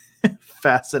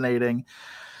fascinating.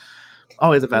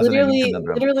 Always a fascinating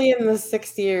conundrum. Literally in the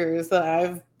 6 years that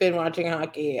I've been watching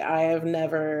hockey, I have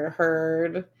never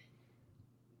heard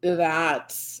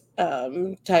that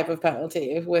type of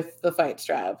penalty with the fight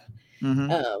strap.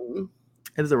 Mm-hmm.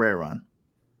 It is a rare one.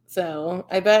 So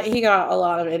I bet he got a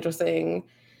lot of interesting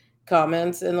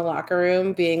comments in the locker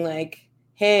room being like,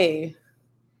 hey,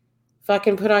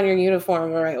 fucking put on your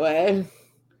uniform the right way.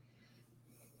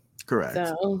 Correct.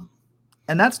 So.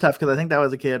 And that's tough because I think that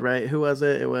was a kid, right? Who was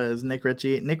it? It was Nick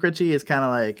Ritchie. Nick Ritchie is kind of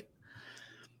like,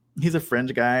 he's a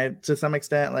fringe guy to some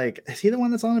extent. Like, is he the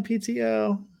one that's on a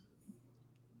PTO?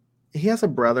 He has a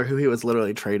brother who he was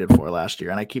literally traded for last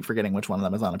year, and I keep forgetting which one of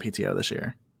them is on a PTO this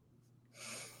year.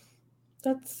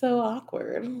 That's so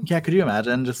awkward. Yeah, could you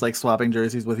imagine just like swapping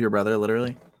jerseys with your brother,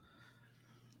 literally?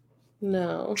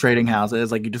 No. Trading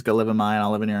houses, like you just go live in mine,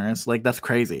 I'll live in yours. Like that's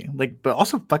crazy. Like, but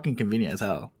also fucking convenient as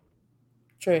hell.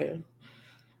 True.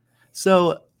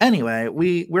 So anyway,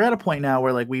 we're at a point now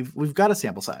where like we've got a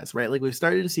sample size, right? Like we've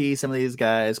started to see some of these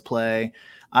guys play.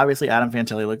 Obviously, Adam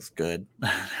Fantilli looks good.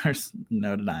 There's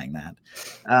no denying that.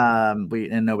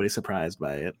 And nobody's surprised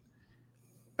by it.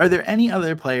 Are there any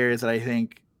other players that I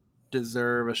think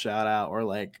deserve a shout out or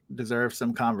like deserve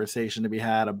some conversation to be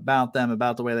had about them,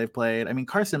 about the way they've played? I mean,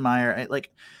 Carson Meyer,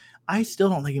 I still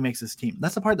don't think he makes this team.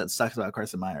 That's the part that sucks about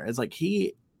Carson Meyer. Is like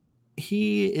he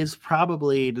is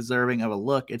probably deserving of a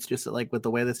look. It's just that like with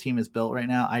the way this team is built right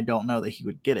now, I don't know that he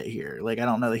would get it here. Like I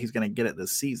don't know that he's going to get it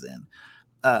this season.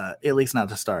 At least not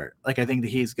to start. Like I think that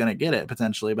he's going to get it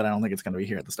potentially, but I don't think it's going to be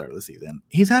here at the start of the season.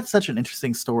 He's had such an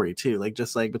interesting story too. Like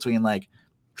just like between like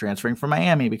transferring from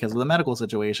Miami because of the medical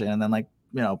situation, and then like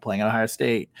playing at Ohio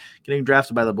State, getting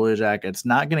drafted by the Blue Jackets,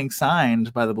 not getting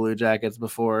signed by the Blue Jackets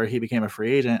before he became a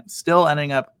free agent, still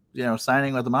ending up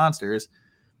signing with the Monsters,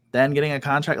 then getting a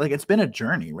contract. Like it's been a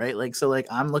journey, right? Like so like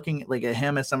I'm looking like at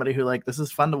him as somebody who like this is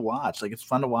fun to watch. Like it's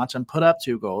fun to watch him put up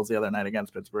 2 goals the other night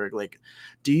against Pittsburgh. Like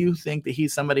do you think that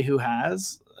he's somebody who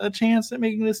has a chance at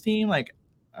making this team? Like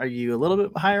are you a little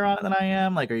bit higher on it than I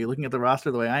am? Like are you looking at the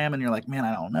roster the way I am and you're like, man,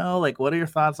 I don't know. Like what are your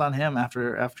thoughts on him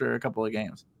after a couple of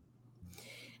games?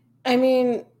 I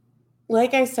mean,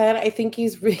 like I said, I think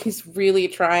he's really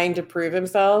trying to prove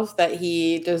himself that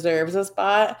he deserves a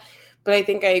spot. But I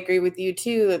think I agree with you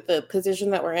too that the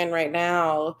position that we're in right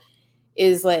now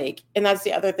is like, and that's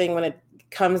the other thing when it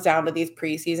comes down to these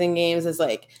preseason games is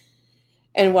like,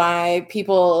 and why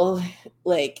people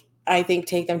like, I think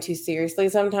take them too seriously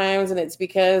sometimes. And it's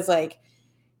because like,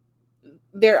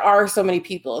 there are so many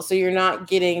people. So you're not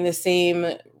getting the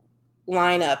same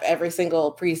lineup every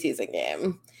single preseason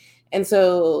game. And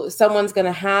so someone's going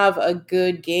to have a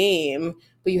good game,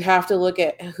 but you have to look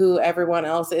at who everyone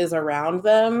else is around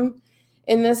them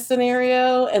in this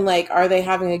scenario. And like, are they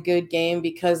having a good game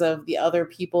because of the other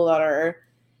people that are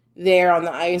there on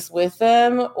the ice with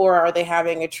them? Or are they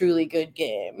having a truly good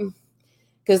game?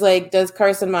 Because like, does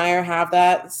Carson Meyer have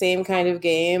that same kind of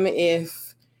game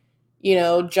if,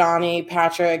 Johnny,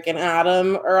 Patrick, and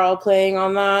Adam are all playing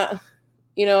on that,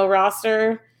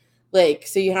 roster? Like,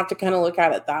 so you have to kind of look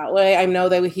at it that way. I know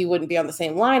that he wouldn't be on the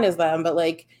same line as them, but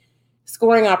like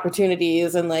scoring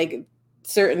opportunities and like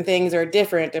certain things are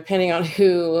different depending on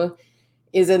who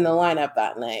is in the lineup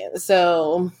that night.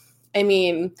 So, I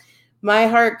mean, my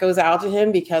heart goes out to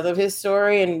him because of his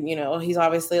story. And, he's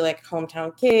obviously like a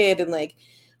hometown kid and like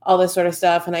all this sort of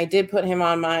stuff. And I did put him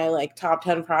on my like top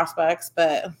 10 prospects,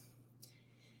 but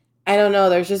I don't know.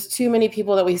 There's just too many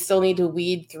people that we still need to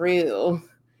weed through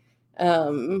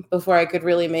before I could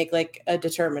really make like a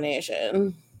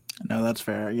determination. No, that's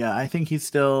fair. Yeah, I think he's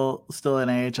still an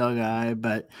AHL guy,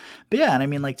 but yeah, and I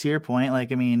mean, like to your point,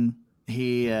 like I mean,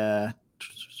 he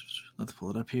let's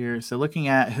pull it up here. So looking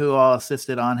at who all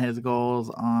assisted on his goals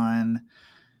on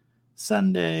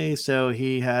Sunday, so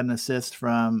he had an assist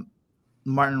from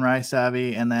Martin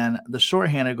Rice-Savvy, and then the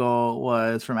shorthanded goal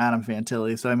was from Adam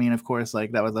Fantilli. So I mean, of course,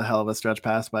 like that was a hell of a stretch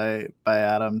pass by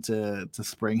Adam to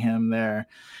spring him there.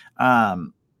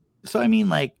 So I mean,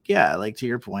 like, yeah, like to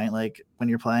your point, like when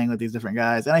you're playing with these different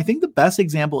guys, and I think the best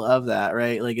example of that,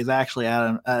 right, like is actually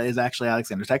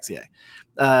Alexander Texier.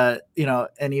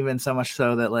 And even so much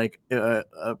so that like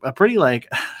a pretty like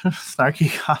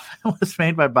snarky comment was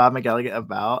made by Bob McElligott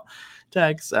about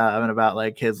Tex and about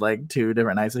like his like 2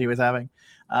 different nights that he was having.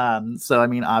 So I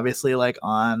mean, obviously, like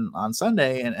on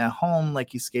Sunday and at home,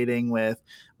 like he's skating with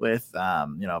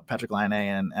Patrick Laine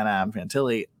and Adam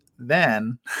Fantilli.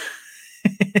 Then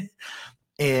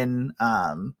in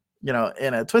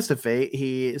in a twist of fate,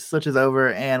 he switches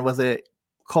over, and was it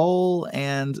Cole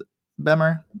and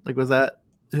Bemer? Like, was that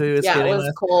who he was skating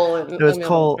with? Cole. It was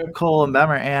Cole and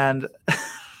Bemer. And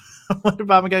what did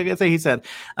Bob McGregor say? He said,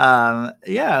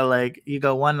 like you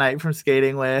go one night from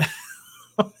skating with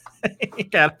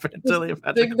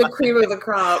the cream of the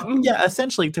crop. Yeah,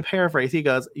 essentially, to paraphrase, he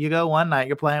goes, you go one night,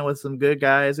 you're playing with some good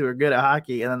guys who are good at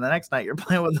hockey, and then the next night you're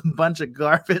playing with a bunch of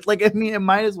garbage. Like, I mean, it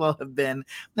might as well have been.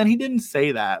 And he didn't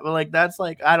say that, but like that's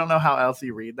like, I don't know how else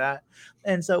you read that.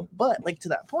 And so, but like to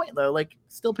that point though, like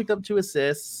still picked up 2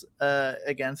 assists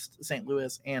against St.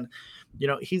 Louis, and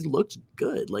he's looked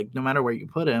good, like no matter where you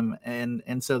put him,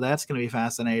 and so that's going to be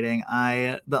fascinating.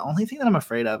 The only thing that I'm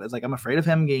afraid of is like I'm afraid of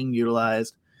him being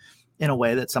utilized in a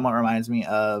way that somewhat reminds me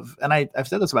of, and I've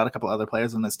said this about a couple other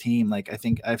players on this team. Like I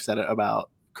think I've said it about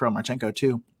Kirill Marchenko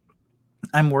too.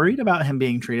 I'm worried about him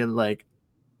being treated like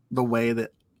the way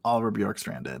that Oliver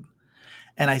Bjorkstrand did.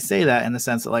 And I say that in the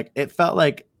sense that like it felt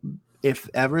like if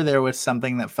ever there was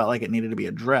something that felt like it needed to be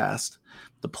addressed,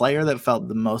 the player that felt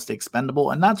the most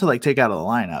expendable, and not to like take out of the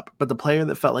lineup, but the player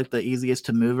that felt like the easiest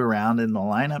to move around in the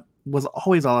lineup was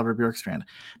always Oliver Bjorkstrand,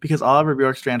 because Oliver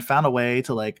Bjorkstrand found a way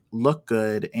to like look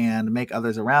good and make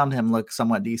others around him look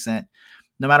somewhat decent,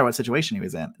 no matter what situation he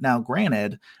was in. Now,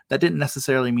 granted, that didn't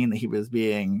necessarily mean that he was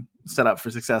being set up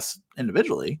for success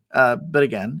individually. But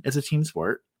again, it's a team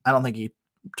sport. I don't think he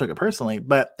took it personally,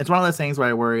 but it's one of those things where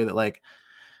I worry that like,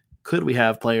 could we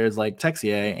have players like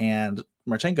Texier and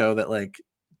Marchenko that like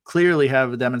clearly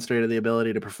have demonstrated the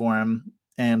ability to perform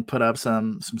and put up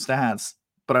some stats,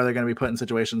 but are they going to be put in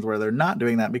situations where they're not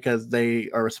doing that because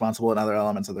they are responsible in other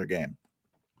elements of their game?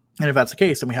 And if that's the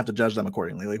case, then we have to judge them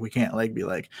accordingly. Like we can't like be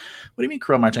like, what do you mean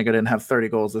Kirill Marchenko didn't have 30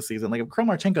 goals this season? Like if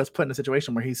Kirill Marchenko is put in a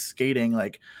situation where he's skating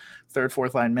like 3rd,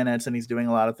 4th line minutes and he's doing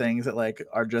a lot of things that like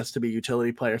are just to be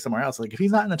utility player somewhere else. Like if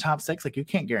he's not in the top 6, like you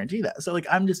can't guarantee that. So like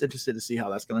I'm just interested to see how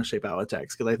that's going to shape out with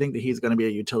Tex, because I think that he's going to be a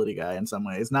utility guy in some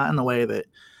ways, not in the way that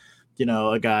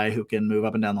a guy who can move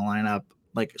up and down the lineup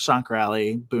like Sean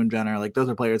Crowley, Boone Jenner, like those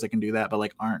are players that can do that, but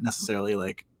like aren't necessarily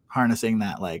like harnessing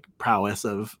that like prowess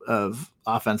of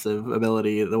offensive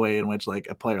ability the way in which like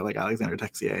a player like Alexander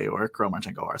Texier or Kirill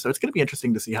Marchenko are. So it's going to be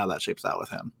interesting to see how that shapes out with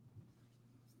him.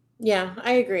 Yeah,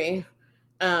 I agree.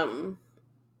 And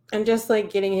just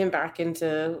like getting him back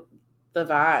into the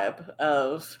vibe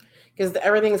of, because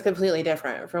everything is completely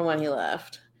different from when he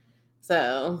left.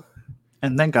 So,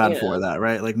 and thank God for that,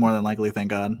 right? Like more than likely, thank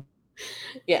God.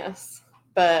 Yes,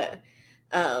 but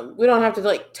we don't have to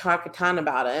like talk a ton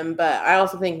about him. But I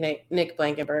also think Nick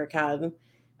Blankenburg had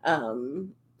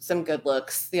some good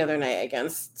looks the other night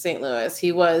against St. Louis.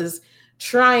 He was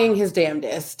trying his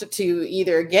damnedest to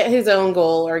either get his own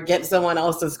goal or get someone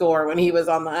else to score when he was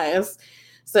on the ice.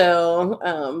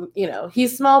 So,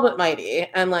 he's small but mighty.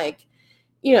 And like,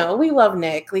 we love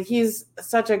Nick. Like he's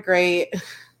such a great,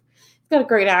 got a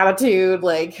great attitude.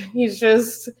 Like he's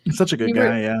such a good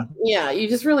guy. Yeah. You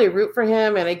just really root for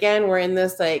him. And again, we're in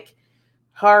this like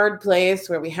hard place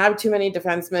where we have too many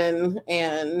defensemen,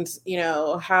 and,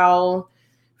 how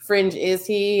fringe is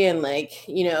he? And like,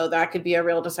 that could be a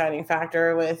real deciding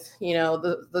factor with,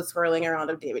 the swirling around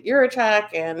of David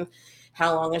Jiricek, and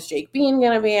how long is Jake Bean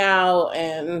going to be out?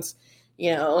 And,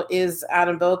 is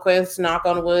Adam Boqvist, knock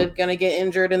on wood, going to get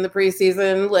injured in the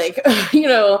preseason? Like,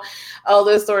 all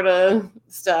this sort of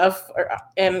stuff.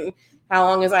 And how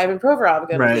long is Ivan Provorov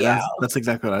going to be out? That's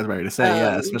exactly what I was ready to say.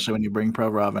 Yeah, especially when you bring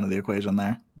Provorov into the equation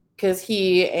there. Because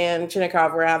he and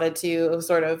Chinnikov were added to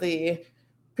sort of the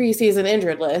preseason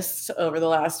injured list over the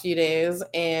last few days.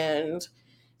 And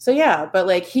so, yeah, but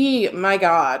like my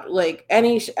God, like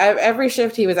every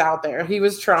shift he was out there, he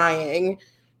was trying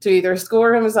to either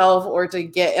score himself or to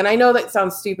get, and I know that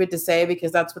sounds stupid to say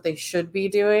because that's what they should be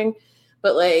doing,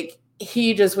 but like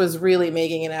he just was really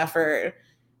making an effort,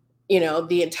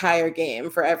 the entire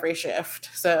game for every shift.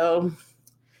 So,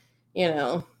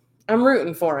 I'm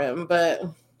rooting for him, but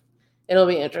it'll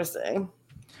be interesting.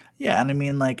 Yeah, and I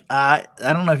mean, like, I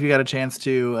don't know if you got a chance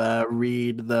to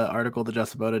read the article that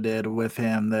Justin Boda did with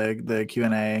him, the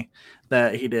Q&A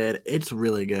that he did. It's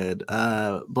really good.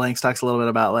 Blanks talks a little bit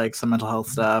about like some mental health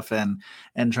stuff and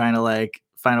trying to like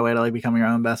find a way to like become your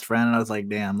own best friend. And I was like,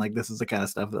 damn, like this is the kind of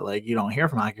stuff that like you don't hear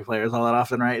from hockey players all that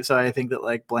often, right? So I think that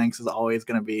like Blanks is always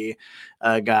going to be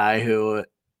a guy who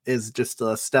is just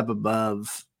a step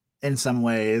above in some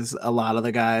ways a lot of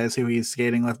the guys who he's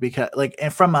skating with, because like,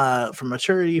 and from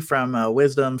maturity, from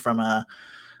wisdom, from a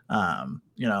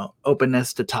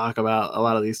openness to talk about a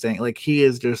lot of these things, like he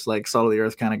is just like salt of the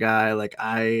earth kind of guy. Like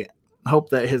I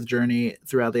hope that his journey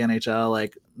throughout the NHL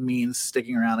like means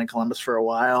sticking around in Columbus for a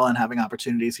while and having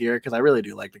opportunities here, because I really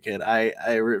do like the kid.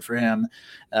 I root for him,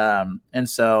 and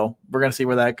so we're gonna see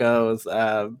where that goes,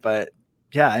 but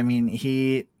yeah, I mean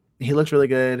he looks really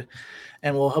good,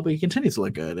 and we'll hope he continues to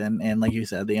look good. And like you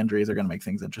said, the injuries are going to make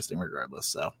things interesting regardless.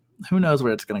 So who knows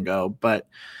where it's going to go? But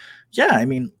yeah, I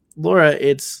mean, Laura,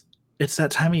 it's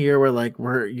that time of year where like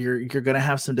you're going to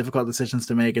have some difficult decisions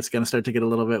to make. It's going to start to get a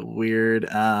little bit weird.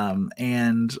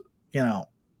 And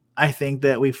I think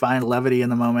that we find levity in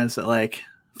the moments that like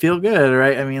feel good,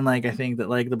 right? I mean, like I think that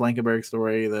like the Blankenberg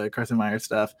story, the Carson Meyer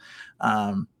stuff,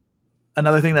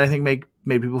 another thing that I think made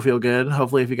people feel good,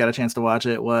 hopefully if you got a chance to watch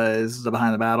it, was the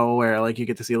Behind the Battle, where like you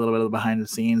get to see a little bit of the behind the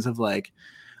scenes of like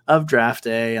of draft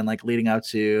day and like leading up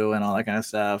to and all that kind of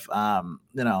stuff.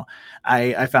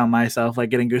 I found myself like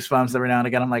getting goosebumps every now and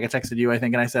again. I'm like, I texted you, I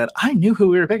think, and I said, I knew who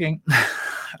we were picking.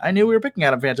 I knew we were picking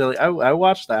Adam Fantilli. I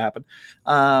watched that happen.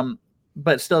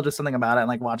 But still just something about it, and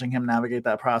like watching him navigate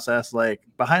that process, like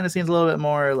behind the scenes a little bit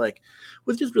more, like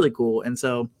was just really cool. And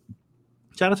so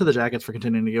shout out to the Jackets for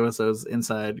continuing to give us those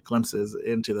inside glimpses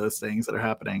into those things that are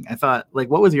happening. I thought, like,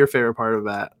 what was your favorite part of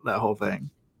that whole thing?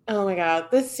 Oh my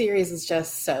God, this series is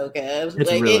just so good.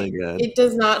 It's like really good. It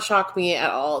does not shock me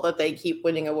at all that they keep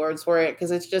winning awards for it,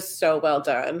 because it's just so well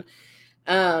done.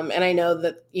 And I know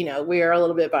that, we are a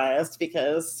little bit biased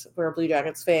because we're Blue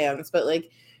Jackets fans, but like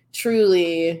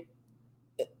truly,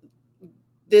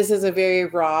 this is a very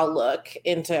raw look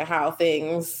into how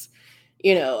things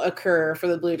occur for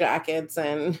the Blue Jackets.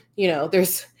 And,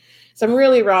 there's some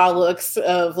really raw looks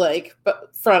of like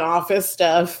front office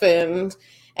stuff and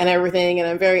everything. And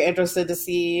I'm very interested to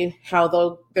see how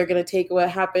they're going to take what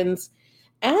happens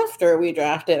after we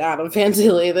drafted Adam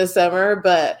Fantilli this summer.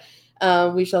 But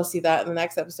we shall see that in the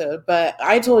next episode. But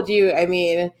I told you, I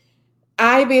mean,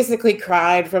 I basically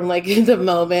cried from like the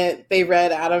moment they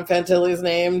read Adam Fantilli's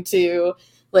name to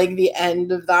like the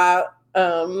end of that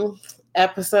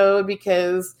episode,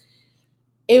 because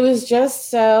it was just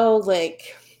so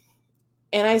like,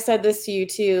 and I said this to you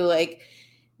too, like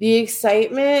the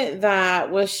excitement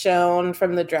that was shown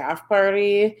from the draft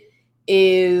party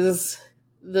is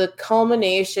the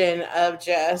culmination of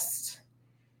just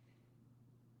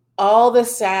all the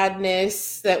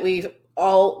sadness that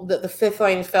that the fifth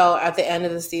line felt at the end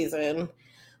of the season,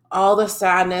 all the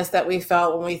sadness that we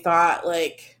felt when we thought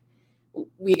like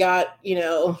we got,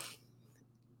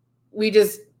 we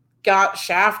just got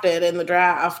shafted in the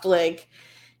draft, like,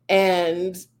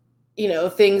 and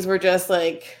things were just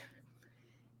like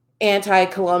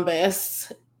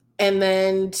anti-Columbus. And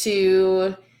then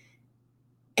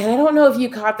and I don't know if you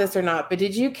caught this or not, but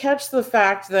did you catch the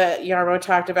fact that Jarmo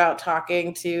talked about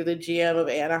talking to the GM of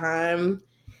Anaheim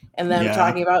and them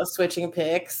talking about switching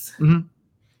picks?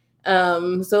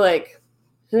 Mm-hmm. So like,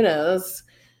 who knows?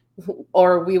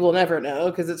 Or we will never know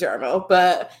because it's Jarmo.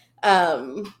 But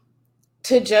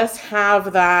to just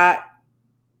have that,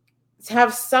 to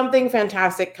have something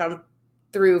fantastic come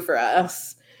through for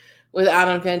us with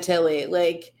Adam Fantilli,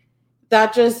 like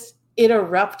that just, it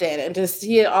erupted, and to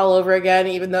see it all over again,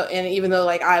 even though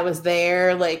like I was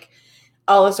there, like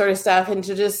all this sort of stuff, and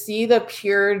to just see the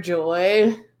pure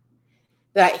joy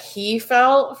that he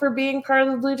felt for being part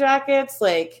of the Blue Jackets,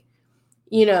 like,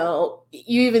 you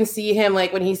even see him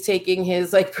like when he's taking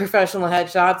his like professional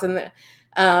headshots and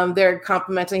they're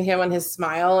complimenting him on his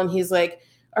smile, and he's like,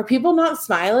 are people not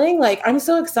smiling? Like, I'm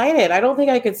so excited. I don't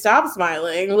think I could stop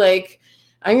smiling. Like,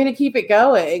 I'm going to keep it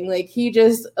going. Like, he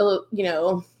just,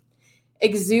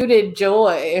 exuded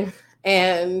joy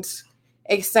and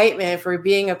excitement for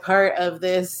being a part of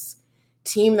this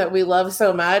team that we love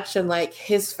so much. And like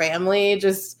his family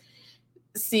just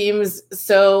seems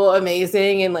so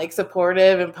amazing and like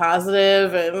supportive and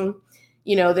positive, and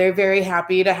they're very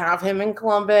happy to have him in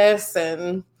Columbus.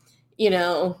 And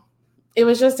it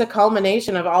was just a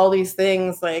culmination of all these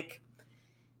things, like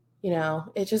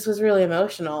it just was really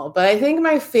emotional. But I think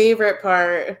my favorite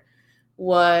part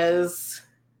was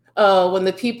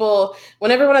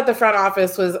when everyone at the front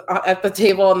office was at the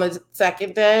table on the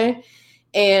second day,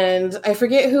 And I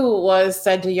forget who it was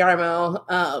said to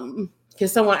Yarmo,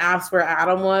 because someone asked where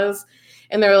Adam was.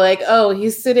 And they're like, oh,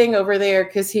 he's sitting over there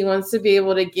because he wants to be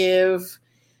able to give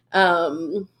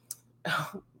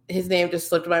his name just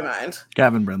slipped my mind.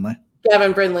 Gavin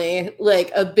Brindley,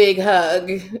 like a big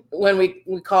hug when we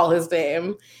call his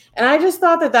name. And I just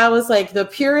thought that was like the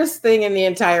purest thing in the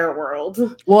entire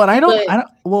world. Well,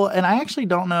 and I actually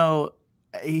don't know.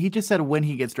 He just said when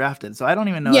he gets drafted, so I don't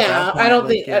even know. Yeah, I don't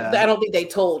think they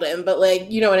told him, but like,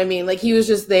 you know what I mean? Like, he was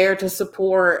just there to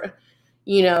support,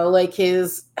 like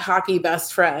his hockey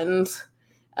best friend.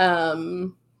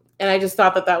 And I just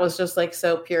thought that was just like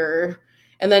so pure.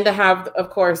 And then to have, of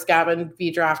course, Gavin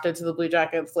be drafted to the Blue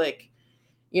Jackets, like,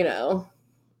 it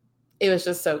was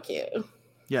just so cute.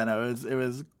 Yeah, no, it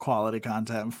was quality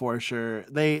content for sure.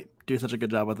 They do such a good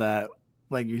job with that.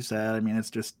 Like you said, I mean,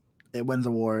 it wins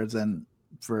awards, and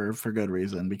for good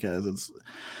reason, because it's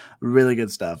really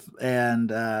good stuff.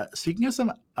 And speaking of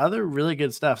some other really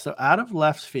good stuff, so out of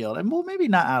left field, and well, maybe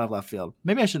not out of left field.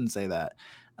 Maybe I shouldn't say that.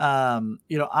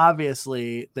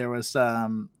 Obviously there was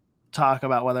some talk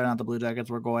about whether or not the Blue Jackets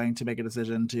were going to make a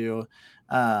decision to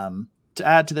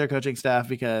add to their coaching staff,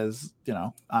 because,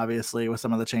 obviously with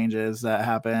some of the changes that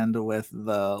happened with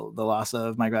the loss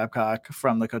of Mike Babcock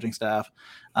from the coaching staff,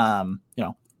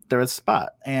 there was a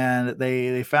spot, and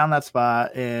they found that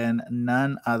spot in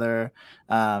none other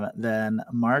than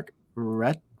Mark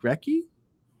Recchi.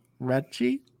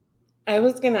 I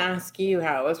was going to ask you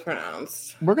how it was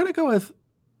pronounced. We're going to go with,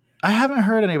 I haven't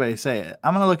heard anybody say it.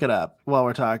 I'm going to look it up while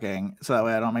we're talking, so that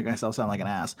way I don't make myself sound like an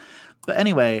ass. But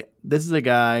anyway, this is a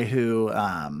guy who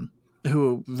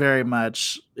very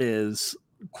much is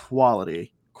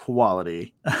quality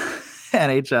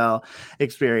NHL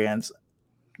experience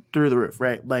through the roof,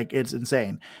 right? Like, it's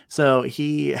insane. So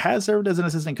he has served as an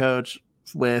assistant coach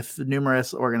with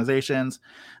numerous organizations,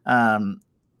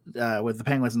 with the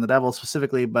Penguins and the Devils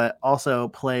specifically, but also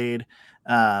played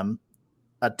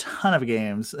a ton of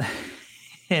games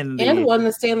and won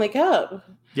the Stanley Cup.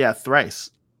 Yeah,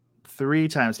 thrice.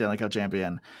 3-time Stanley Cup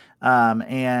champion.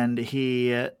 And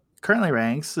he currently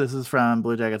ranks, this is from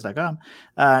BlueJackets.com,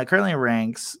 currently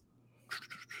ranks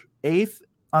 8th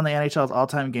on the NHL's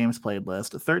all-time games played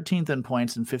list, 13th in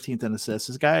points and 15th in assists.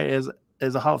 This guy is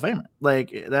a Hall of Famer.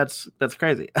 Like, that's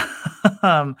crazy.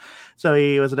 So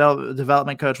he was a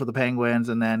development coach with the Penguins,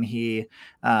 and then he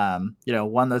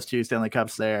won those 2 Stanley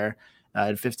Cups there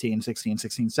in 15, 16,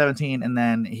 16, 17, and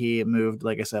then he moved,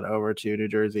 like I said, over to New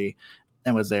Jersey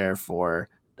and was there for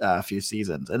a few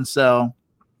seasons. And so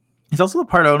he's also the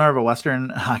part owner of a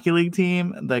Western Hockey League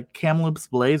team, the Kamloops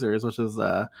Blazers, which is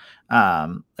a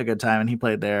good time. And he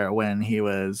played there when he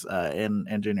was in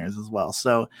juniors as well.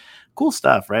 So cool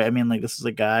stuff, right? I mean, like, this is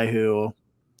a guy who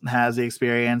has the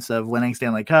experience of winning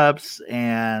Stanley Cups,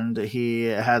 and he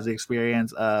has the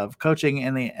experience of coaching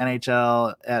in the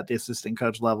NHL at the assistant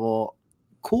coach level.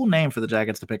 Cool name for the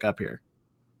Jackets to pick up here.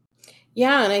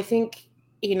 Yeah, and I think,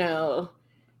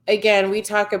 again, we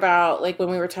talk about, like, when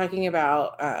we were talking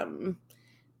about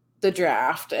the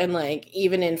draft, and like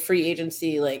even in free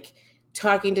agency, like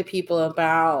talking to people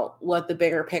about what the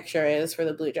bigger picture is for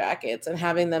the Blue Jackets and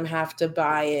having them have to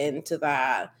buy into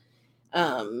that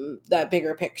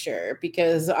bigger picture,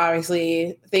 because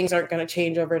obviously things aren't going to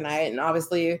change overnight. And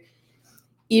obviously,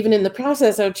 even in the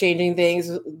process of changing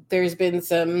things, there's been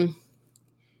some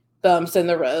bumps in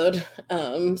the road,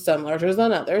 some larger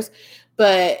than others,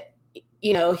 but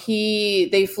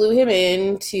they flew him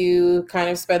in to kind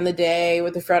of spend the day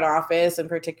with the front office, and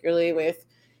particularly with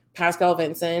Pascal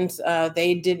Vincent.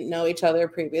 They didn't know each other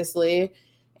previously.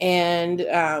 And,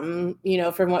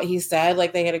 from what he said,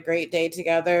 like, they had a great day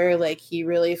together. Like, he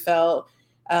really felt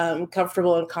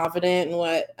comfortable and confident in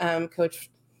what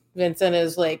Coach Vincent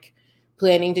is, like,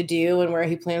 planning to do and where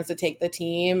he plans to take the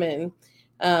team. And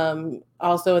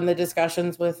also in the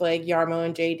discussions with, like, Yarmo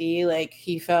and JD, like,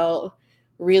 he felt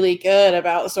really good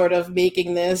about sort of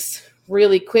making this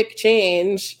really quick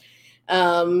change,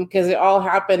 because it all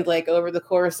happened, like, over the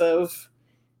course of,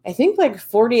 I think, like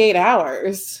 48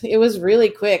 hours. It was really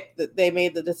quick that they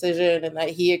made the decision and that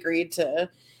he agreed to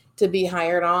be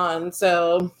hired on.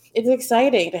 So it's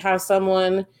exciting to have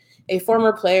someone, a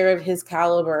former player of his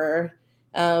caliber,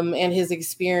 and his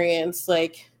experience,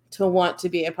 like, to want to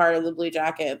be a part of the Blue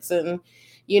Jackets. And,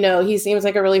 he seems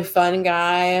like a really fun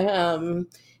guy.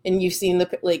 And you've seen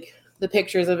the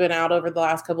pictures have been out over the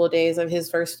last couple of days of his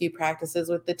first few practices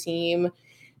with the team,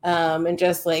 and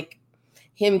just like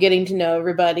him getting to know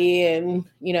everybody, and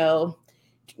blah,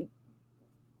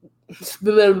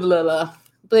 blah, blah,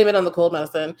 blame it on the cold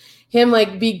medicine. Him,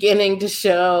 like, beginning to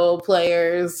show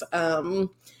players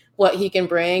what he can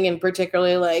bring, and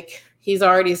particularly, like, he's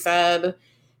already said,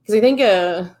 because I think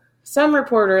some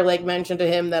reporter like mentioned to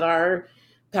him that our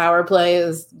power play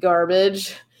is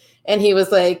garbage. And he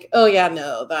was like, oh, yeah,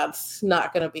 no, that's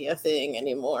not going to be a thing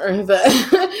anymore,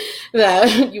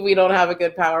 that we don't have a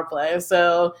good power play.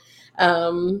 So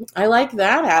I like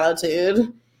that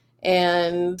attitude.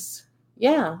 And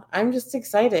yeah, I'm just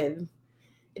excited.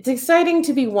 It's exciting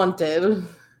to be wanted.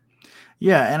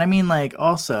 Yeah, and I mean, like,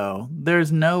 also,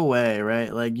 there's no way,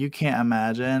 right? Like, you can't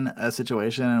imagine a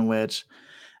situation in which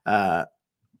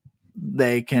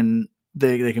they can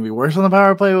be worse on the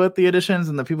power play with the additions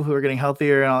and the people who are getting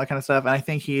healthier and all that kind of stuff. And I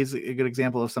think he's a good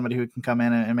example of somebody who can come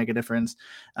in and make a difference.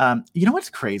 You know what's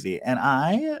crazy? And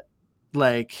I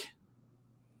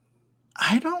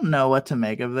don't know what to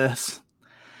make of this,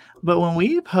 but when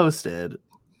we posted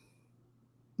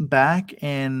back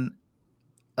in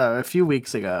a few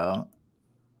weeks ago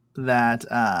that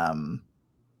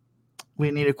we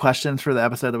needed questions for the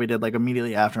episode that we did like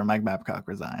immediately after Mike Babcock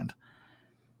resigned,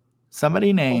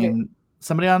 somebody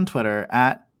on Twitter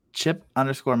at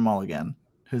Chip_Mulligan,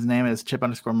 whose name is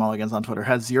Chip_Mulligans on Twitter,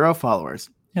 has 0 followers.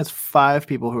 He has 5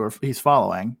 people who he's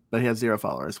following, but he has 0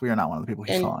 followers. We are not one of the people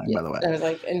he's following, by the way. I was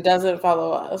like, and doesn't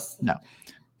follow us. No.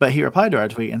 But he replied to our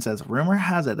tweet and says, rumor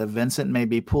has it that Vincent may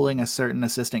be pulling a certain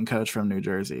assistant coach from New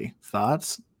Jersey.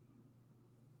 Thoughts?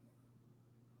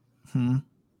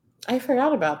 I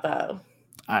forgot about that.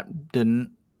 I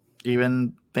didn't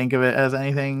even think of it as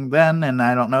anything then, and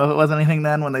I don't know if it was anything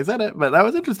then when they said it, but that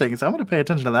was interesting. So I'm going to pay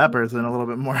attention to that person a little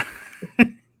bit more.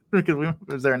 Because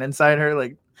was there an insider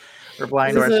like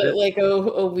replying to our shit? Like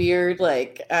a weird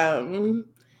like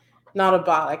not a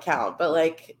bot account, but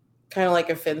like kind of like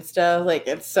a Finsta, like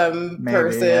it's some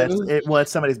person. Yeah,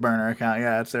 it's somebody's burner account.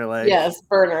 Yeah, it's their like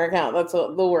burner account. That's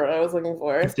what the word I was looking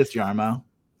for. It's just Yarmo.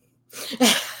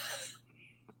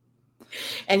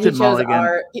 And he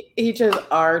chose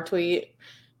our tweet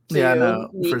to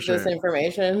leak this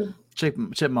information.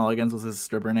 Chip Mulligans was his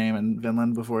stripper name in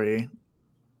Finland before he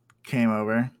came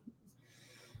over.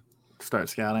 Start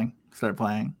scouting, start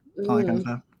playing, all that kind of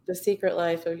stuff. The secret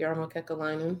life of Jarmo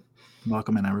Kekalainen.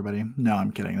 Welcome in, everybody. No,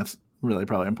 I'm kidding. That's really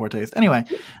probably in poor taste. Anyway,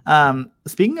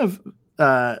 speaking of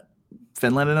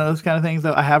Finland and those kind of things,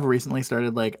 though, I have recently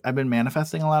started I've been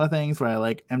manifesting a lot of things where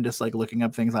I am just looking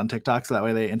up things on TikTok so that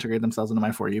way they integrate themselves into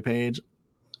my For You page.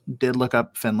 Did look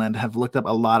up Finland, have looked up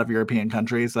a lot of European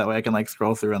countries so that way I can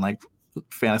scroll through and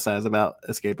fantasize about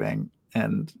escaping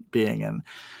and being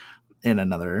in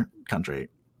another country.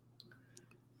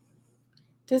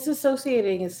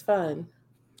 Disassociating is fun.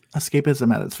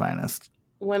 Escapism at its finest.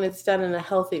 When it's done in a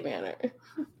healthy manner.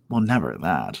 Well, never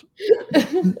that.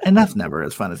 And that's never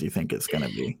as fun as you think it's going to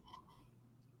be.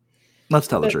 Let's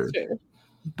tell the truth. True.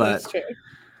 But, that's true.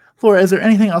 Flora, is there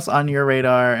anything else on your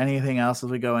radar? Anything else as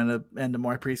we go into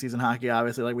more preseason hockey?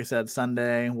 Obviously, like we said,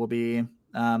 Sunday will be,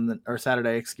 or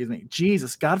Saturday, excuse me.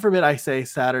 Jesus, God forbid I say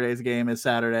Saturday's game is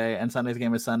Saturday and Sunday's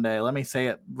game is Sunday. Let me say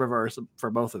it reverse for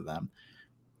both of them.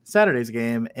 Saturday's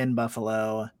game in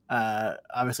Buffalo.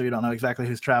 Obviously, we don't know exactly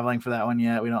who's traveling for that one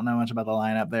yet. We don't know much about the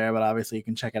lineup there, but obviously you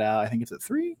can check it out. I think it's at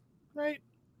 3, right?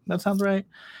 That sounds right.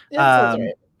 Sounds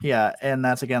right. Yeah, and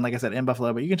that's, again, like I said, in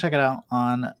Buffalo, but you can check it out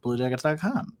on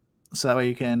BlueJackets.com. So that way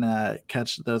you can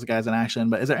catch those guys in action.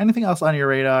 But is there anything else on your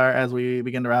radar as we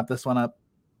begin to wrap this one up?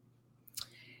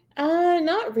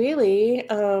 Not really.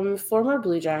 Former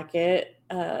Blue Jacket,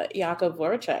 Jakub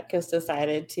Voracek has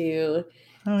decided to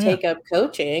take up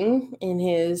coaching in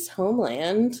his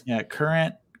homeland. Yeah,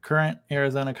 current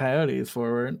Arizona Coyotes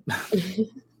forward.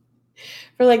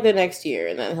 For the next year,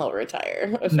 and then he'll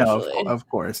retire officially. No, of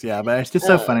course, yeah. But it's just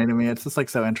so funny to me. It's just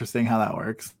so interesting how that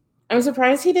works. I'm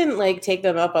surprised he didn't take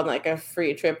them up on a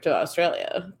free trip to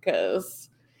Australia, because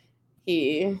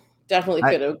he definitely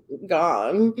could have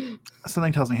gone.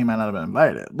 Something tells me he might not have been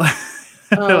invited.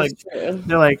 True.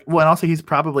 They're like, well, and also he's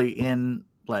probably in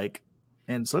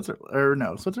Switzerland, or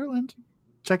no, Switzerland,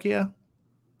 Czechia.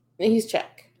 He's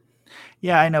Czech.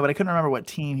 Yeah, I know, but I couldn't remember what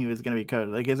team he was going to be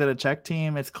coached. Is it a Czech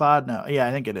team? It's Claude? No, yeah,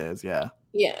 I think it is. Yeah.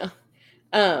 Yeah.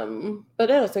 But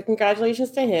no, so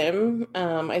congratulations to him.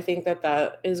 I think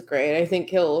that is great. I think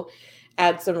he'll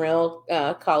add some real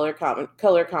color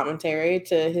commentary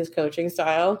to his coaching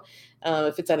style.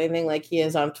 If it's anything like he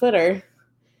is on Twitter,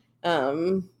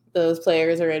 those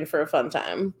players are in for a fun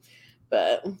time.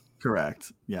 But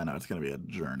correct. Yeah, no, it's going to be a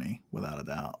journey without a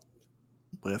doubt.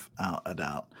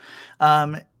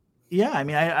 Yeah, I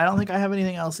mean, I don't think I have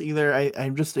anything else either.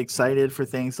 I'm just excited for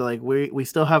things. So we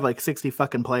still have 60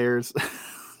 fucking players.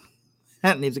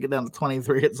 That needs to get down to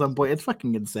 23 at some point. It's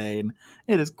fucking insane.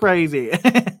 It is crazy.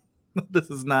 This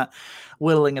is not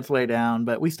whittling its way down,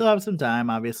 but we still have some time.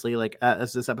 Obviously, like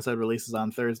as this episode releases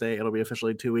on Thursday, it'll be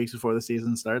officially 2 weeks before the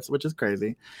season starts, which is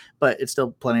crazy, but it's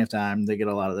still plenty of time to get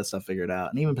a lot of this stuff figured out,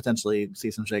 and even potentially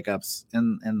see some shakeups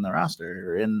in the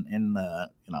roster or in the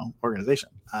organization.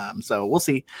 So we'll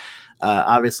see.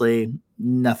 Obviously,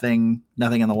 nothing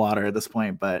in the water at this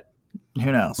point, but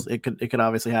who knows? It could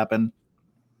obviously happen.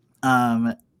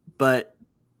 But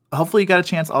hopefully you got a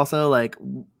chance also, like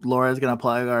Laura's going to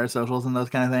plug our socials and those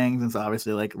kind of things. And so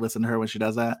obviously like listen to her when she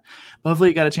does that. But hopefully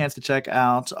you got a chance to check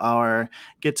out our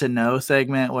get to know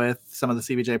segment with some of the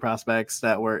CBJ prospects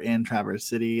that were in Traverse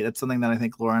City. That's something that I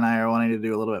think Laura and I are wanting to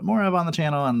do a little bit more of on the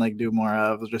channel and like do more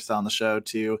of just on the show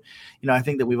too. I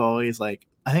think that we've always I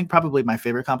think probably my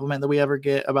favorite compliment that we ever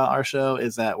get about our show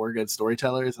is that we're good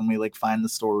storytellers and we like find the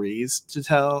stories to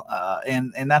tell.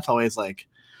 And that's always like,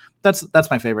 that's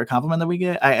my favorite compliment that we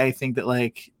get. I think that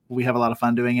like we have a lot of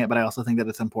fun doing it, but I also think that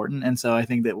it's important. And so I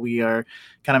think that we are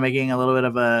kind of making a little bit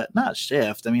of a not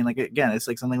shift. I mean, like, again, it's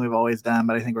like something we've always done,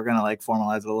 but I think we're going to like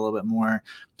formalize it a little bit more,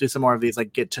 do some more of these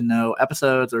like get to know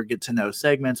episodes or get to know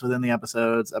segments within the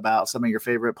episodes about some of your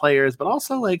favorite players, but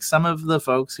also like some of the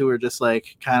folks who are just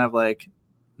like kind of like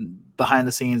behind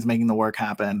the scenes making the work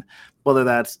happen, whether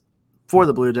that's for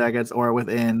the Blue Jackets or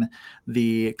within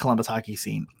the Columbus hockey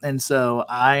scene. And so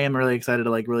I am really excited to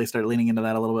like really start leaning into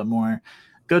that a little bit more.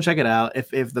 Go check it out.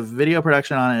 If the video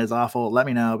production on it is awful, let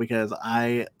me know, because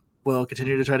I will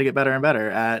continue to try to get better and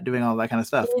better at doing all that kind of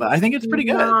stuff. But I think it's pretty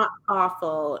good. Not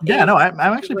awful. Yeah, no, I'm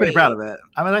actually pretty proud of it.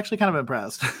 I'm actually kind of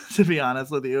impressed, to be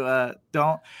honest with you.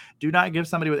 Do not give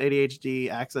somebody with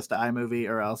ADHD access to iMovie,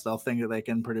 or else they'll think that they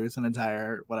can produce an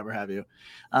entire whatever have you.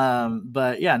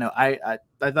 But yeah, no, I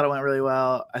thought it went really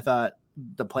well. I thought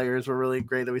the players were really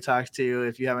great that we talked to.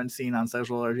 If you haven't seen on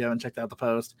social or if you haven't checked out the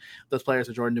post, those players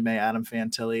are Jordan Dumais, Adam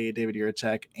Fantilli, David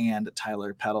Yurachek, and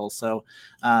Tyler Peddle. So,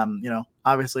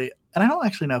 obviously, and I don't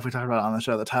actually know if we talked about it on the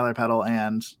show that Tyler Peddle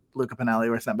and Luca Pinelli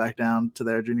were sent back down to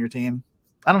their junior team.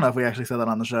 I don't know if we actually said that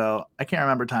on the show. I can't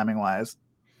remember timing wise.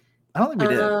 I don't think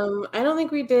we did. I don't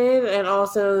think we did. And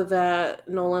also that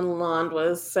Nolan Lalonde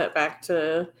was sent back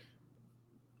to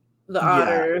the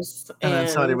Otters. And then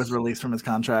somebody was released from his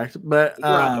contract. But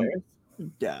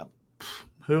yeah.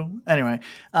 Who? Anyway.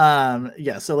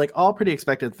 So like all pretty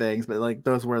expected things, but like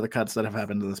those were the cuts that have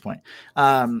happened to this point.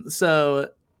 And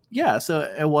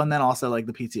then also like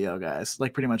the PTO guys,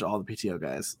 like pretty much all the PTO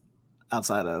guys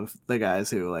outside of the guys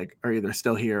who like are either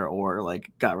still here or like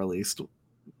got released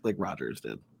like Rogers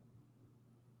did.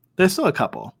 There's still a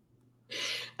couple.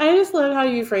 I just love how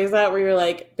you phrase that, where you're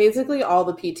like basically all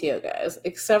the PTO guys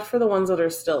except for the ones that are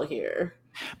still here.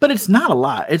 But it's not a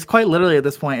lot. It's quite literally at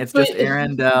this point. It's just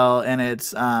Aaron Dell and it's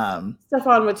Stefan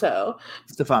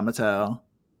Matteau.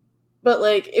 But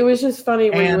like it was just funny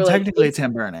when you were technically like,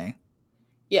 Tim Burney.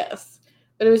 Yes,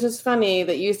 but it was just funny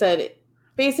that you said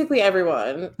basically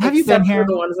everyone. Have you been here?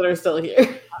 The ones that are still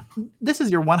here. This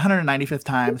is your 195th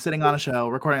time sitting on a show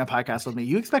recording a podcast with me.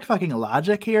 You expect fucking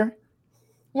logic here?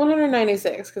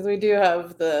 196, because we do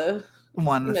have the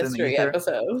one mystery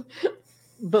episode.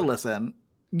 But listen,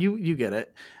 you get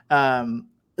it.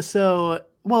 So,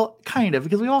 well, kind of,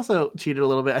 because we also cheated a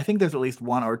little bit. I think there's at least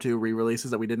 1 or 2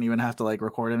 re-releases that we didn't even have to like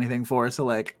record anything for. So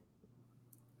like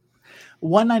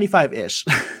 195-ish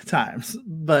times.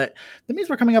 But that means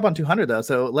we're coming up on 200 though.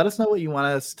 So let us know what you want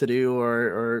us to do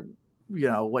or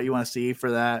what you want to see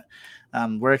for that.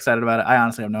 We're excited about it. I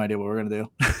honestly have no idea what we're going to do.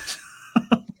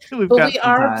 But we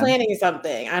are planning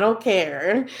something. I don't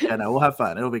care. Yeah, no, we'll have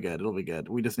fun. It'll be good.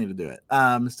 We just need to do it.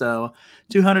 So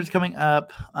 200 is coming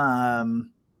up.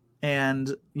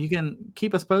 And you can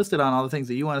keep us posted on all the things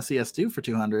that you want to see us do for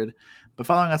 200, but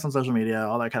following us on social media,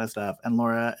 all that kind of stuff. And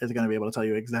Laura is going to be able to tell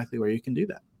you exactly where you can do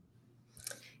that.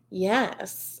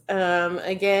 Yes.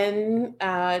 Again,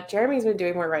 Jeremy's been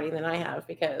doing more writing than I have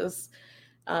because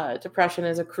depression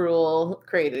is a cruel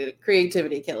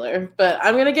creativity killer, but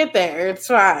I'm going to get there. It's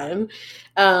fine.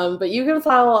 But you can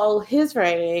follow all his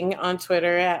writing on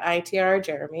Twitter at ITR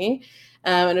Jeremy.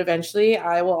 And eventually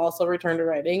I will also return to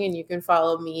writing, and you can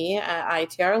follow me at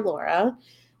ITR Laura.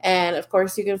 And of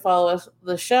course you can follow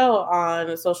the show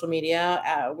on social media.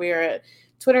 We're at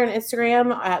Twitter and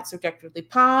Instagram at Subjectively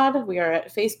Pod. We are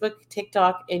at Facebook,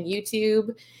 TikTok, and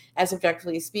YouTube at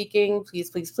Subjectively Speaking.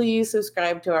 Please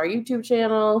subscribe to our YouTube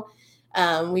channel.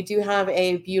 We do have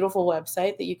a beautiful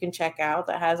website that you can check out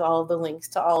that has all of the links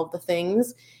to all of the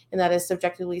things, and that is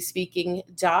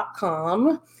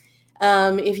subjectivelyspeaking.com.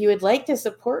 If you would like to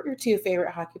support your 2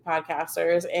 favorite hockey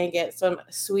podcasters and get some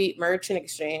sweet merch in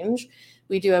exchange,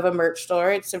 we do have a merch store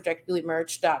at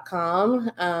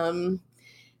subjectivelymerch.com.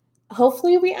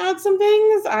 hopefully we add some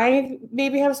things. I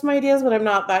maybe have some ideas, but I'm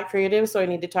not that creative, so I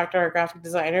need to talk to our graphic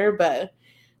designer. But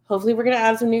hopefully we're going to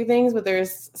add some new things, but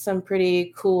there's some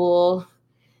pretty cool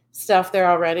stuff there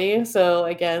already. So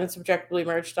again,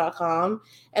 subjectivelymerch.com.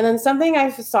 And then something I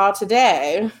saw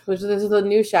today, which this is a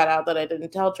new shout out that I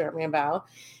didn't tell Jeremy about,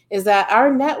 is that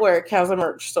our network has a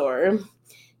merch store.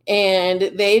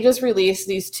 And they just released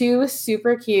these 2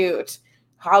 super cute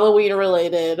Halloween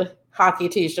related hockey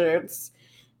t-shirts.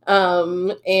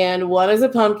 And one is a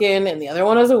pumpkin and the other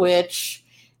one is a witch.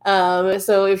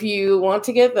 So if you want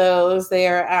to get those, they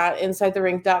are at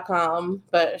insidetherink.com.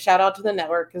 But shout out to the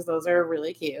network because those are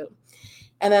really cute.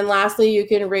 And then lastly, you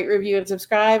can rate, review, and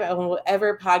subscribe on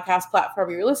whatever podcast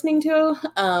platform you're listening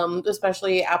to,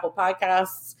 especially Apple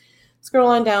Podcasts. Scroll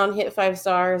on down, hit 5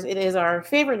 stars. It is our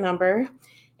favorite number.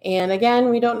 And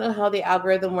again, we don't know how the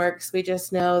algorithm works. We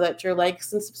just know that your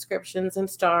likes and subscriptions and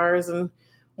stars and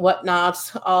whatnot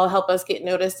all help us get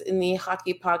noticed in the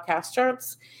hockey podcast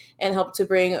charts and help to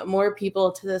bring more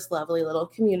people to this lovely little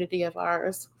community of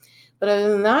ours. But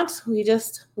other than that, we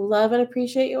just love and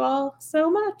appreciate you all so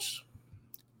much.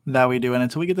 That we do. And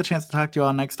until we get the chance to talk to you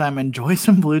all next time, enjoy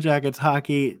some Blue Jackets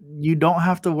hockey. You don't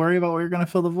have to worry about what you're going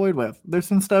to fill the void with. There's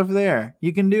some stuff there.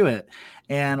 You can do it.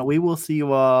 And we will see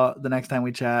you all the next time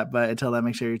we chat. But until then,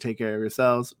 make sure you take care of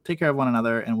yourselves, take care of one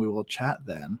another, and we will chat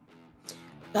then.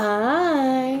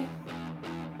 Bye.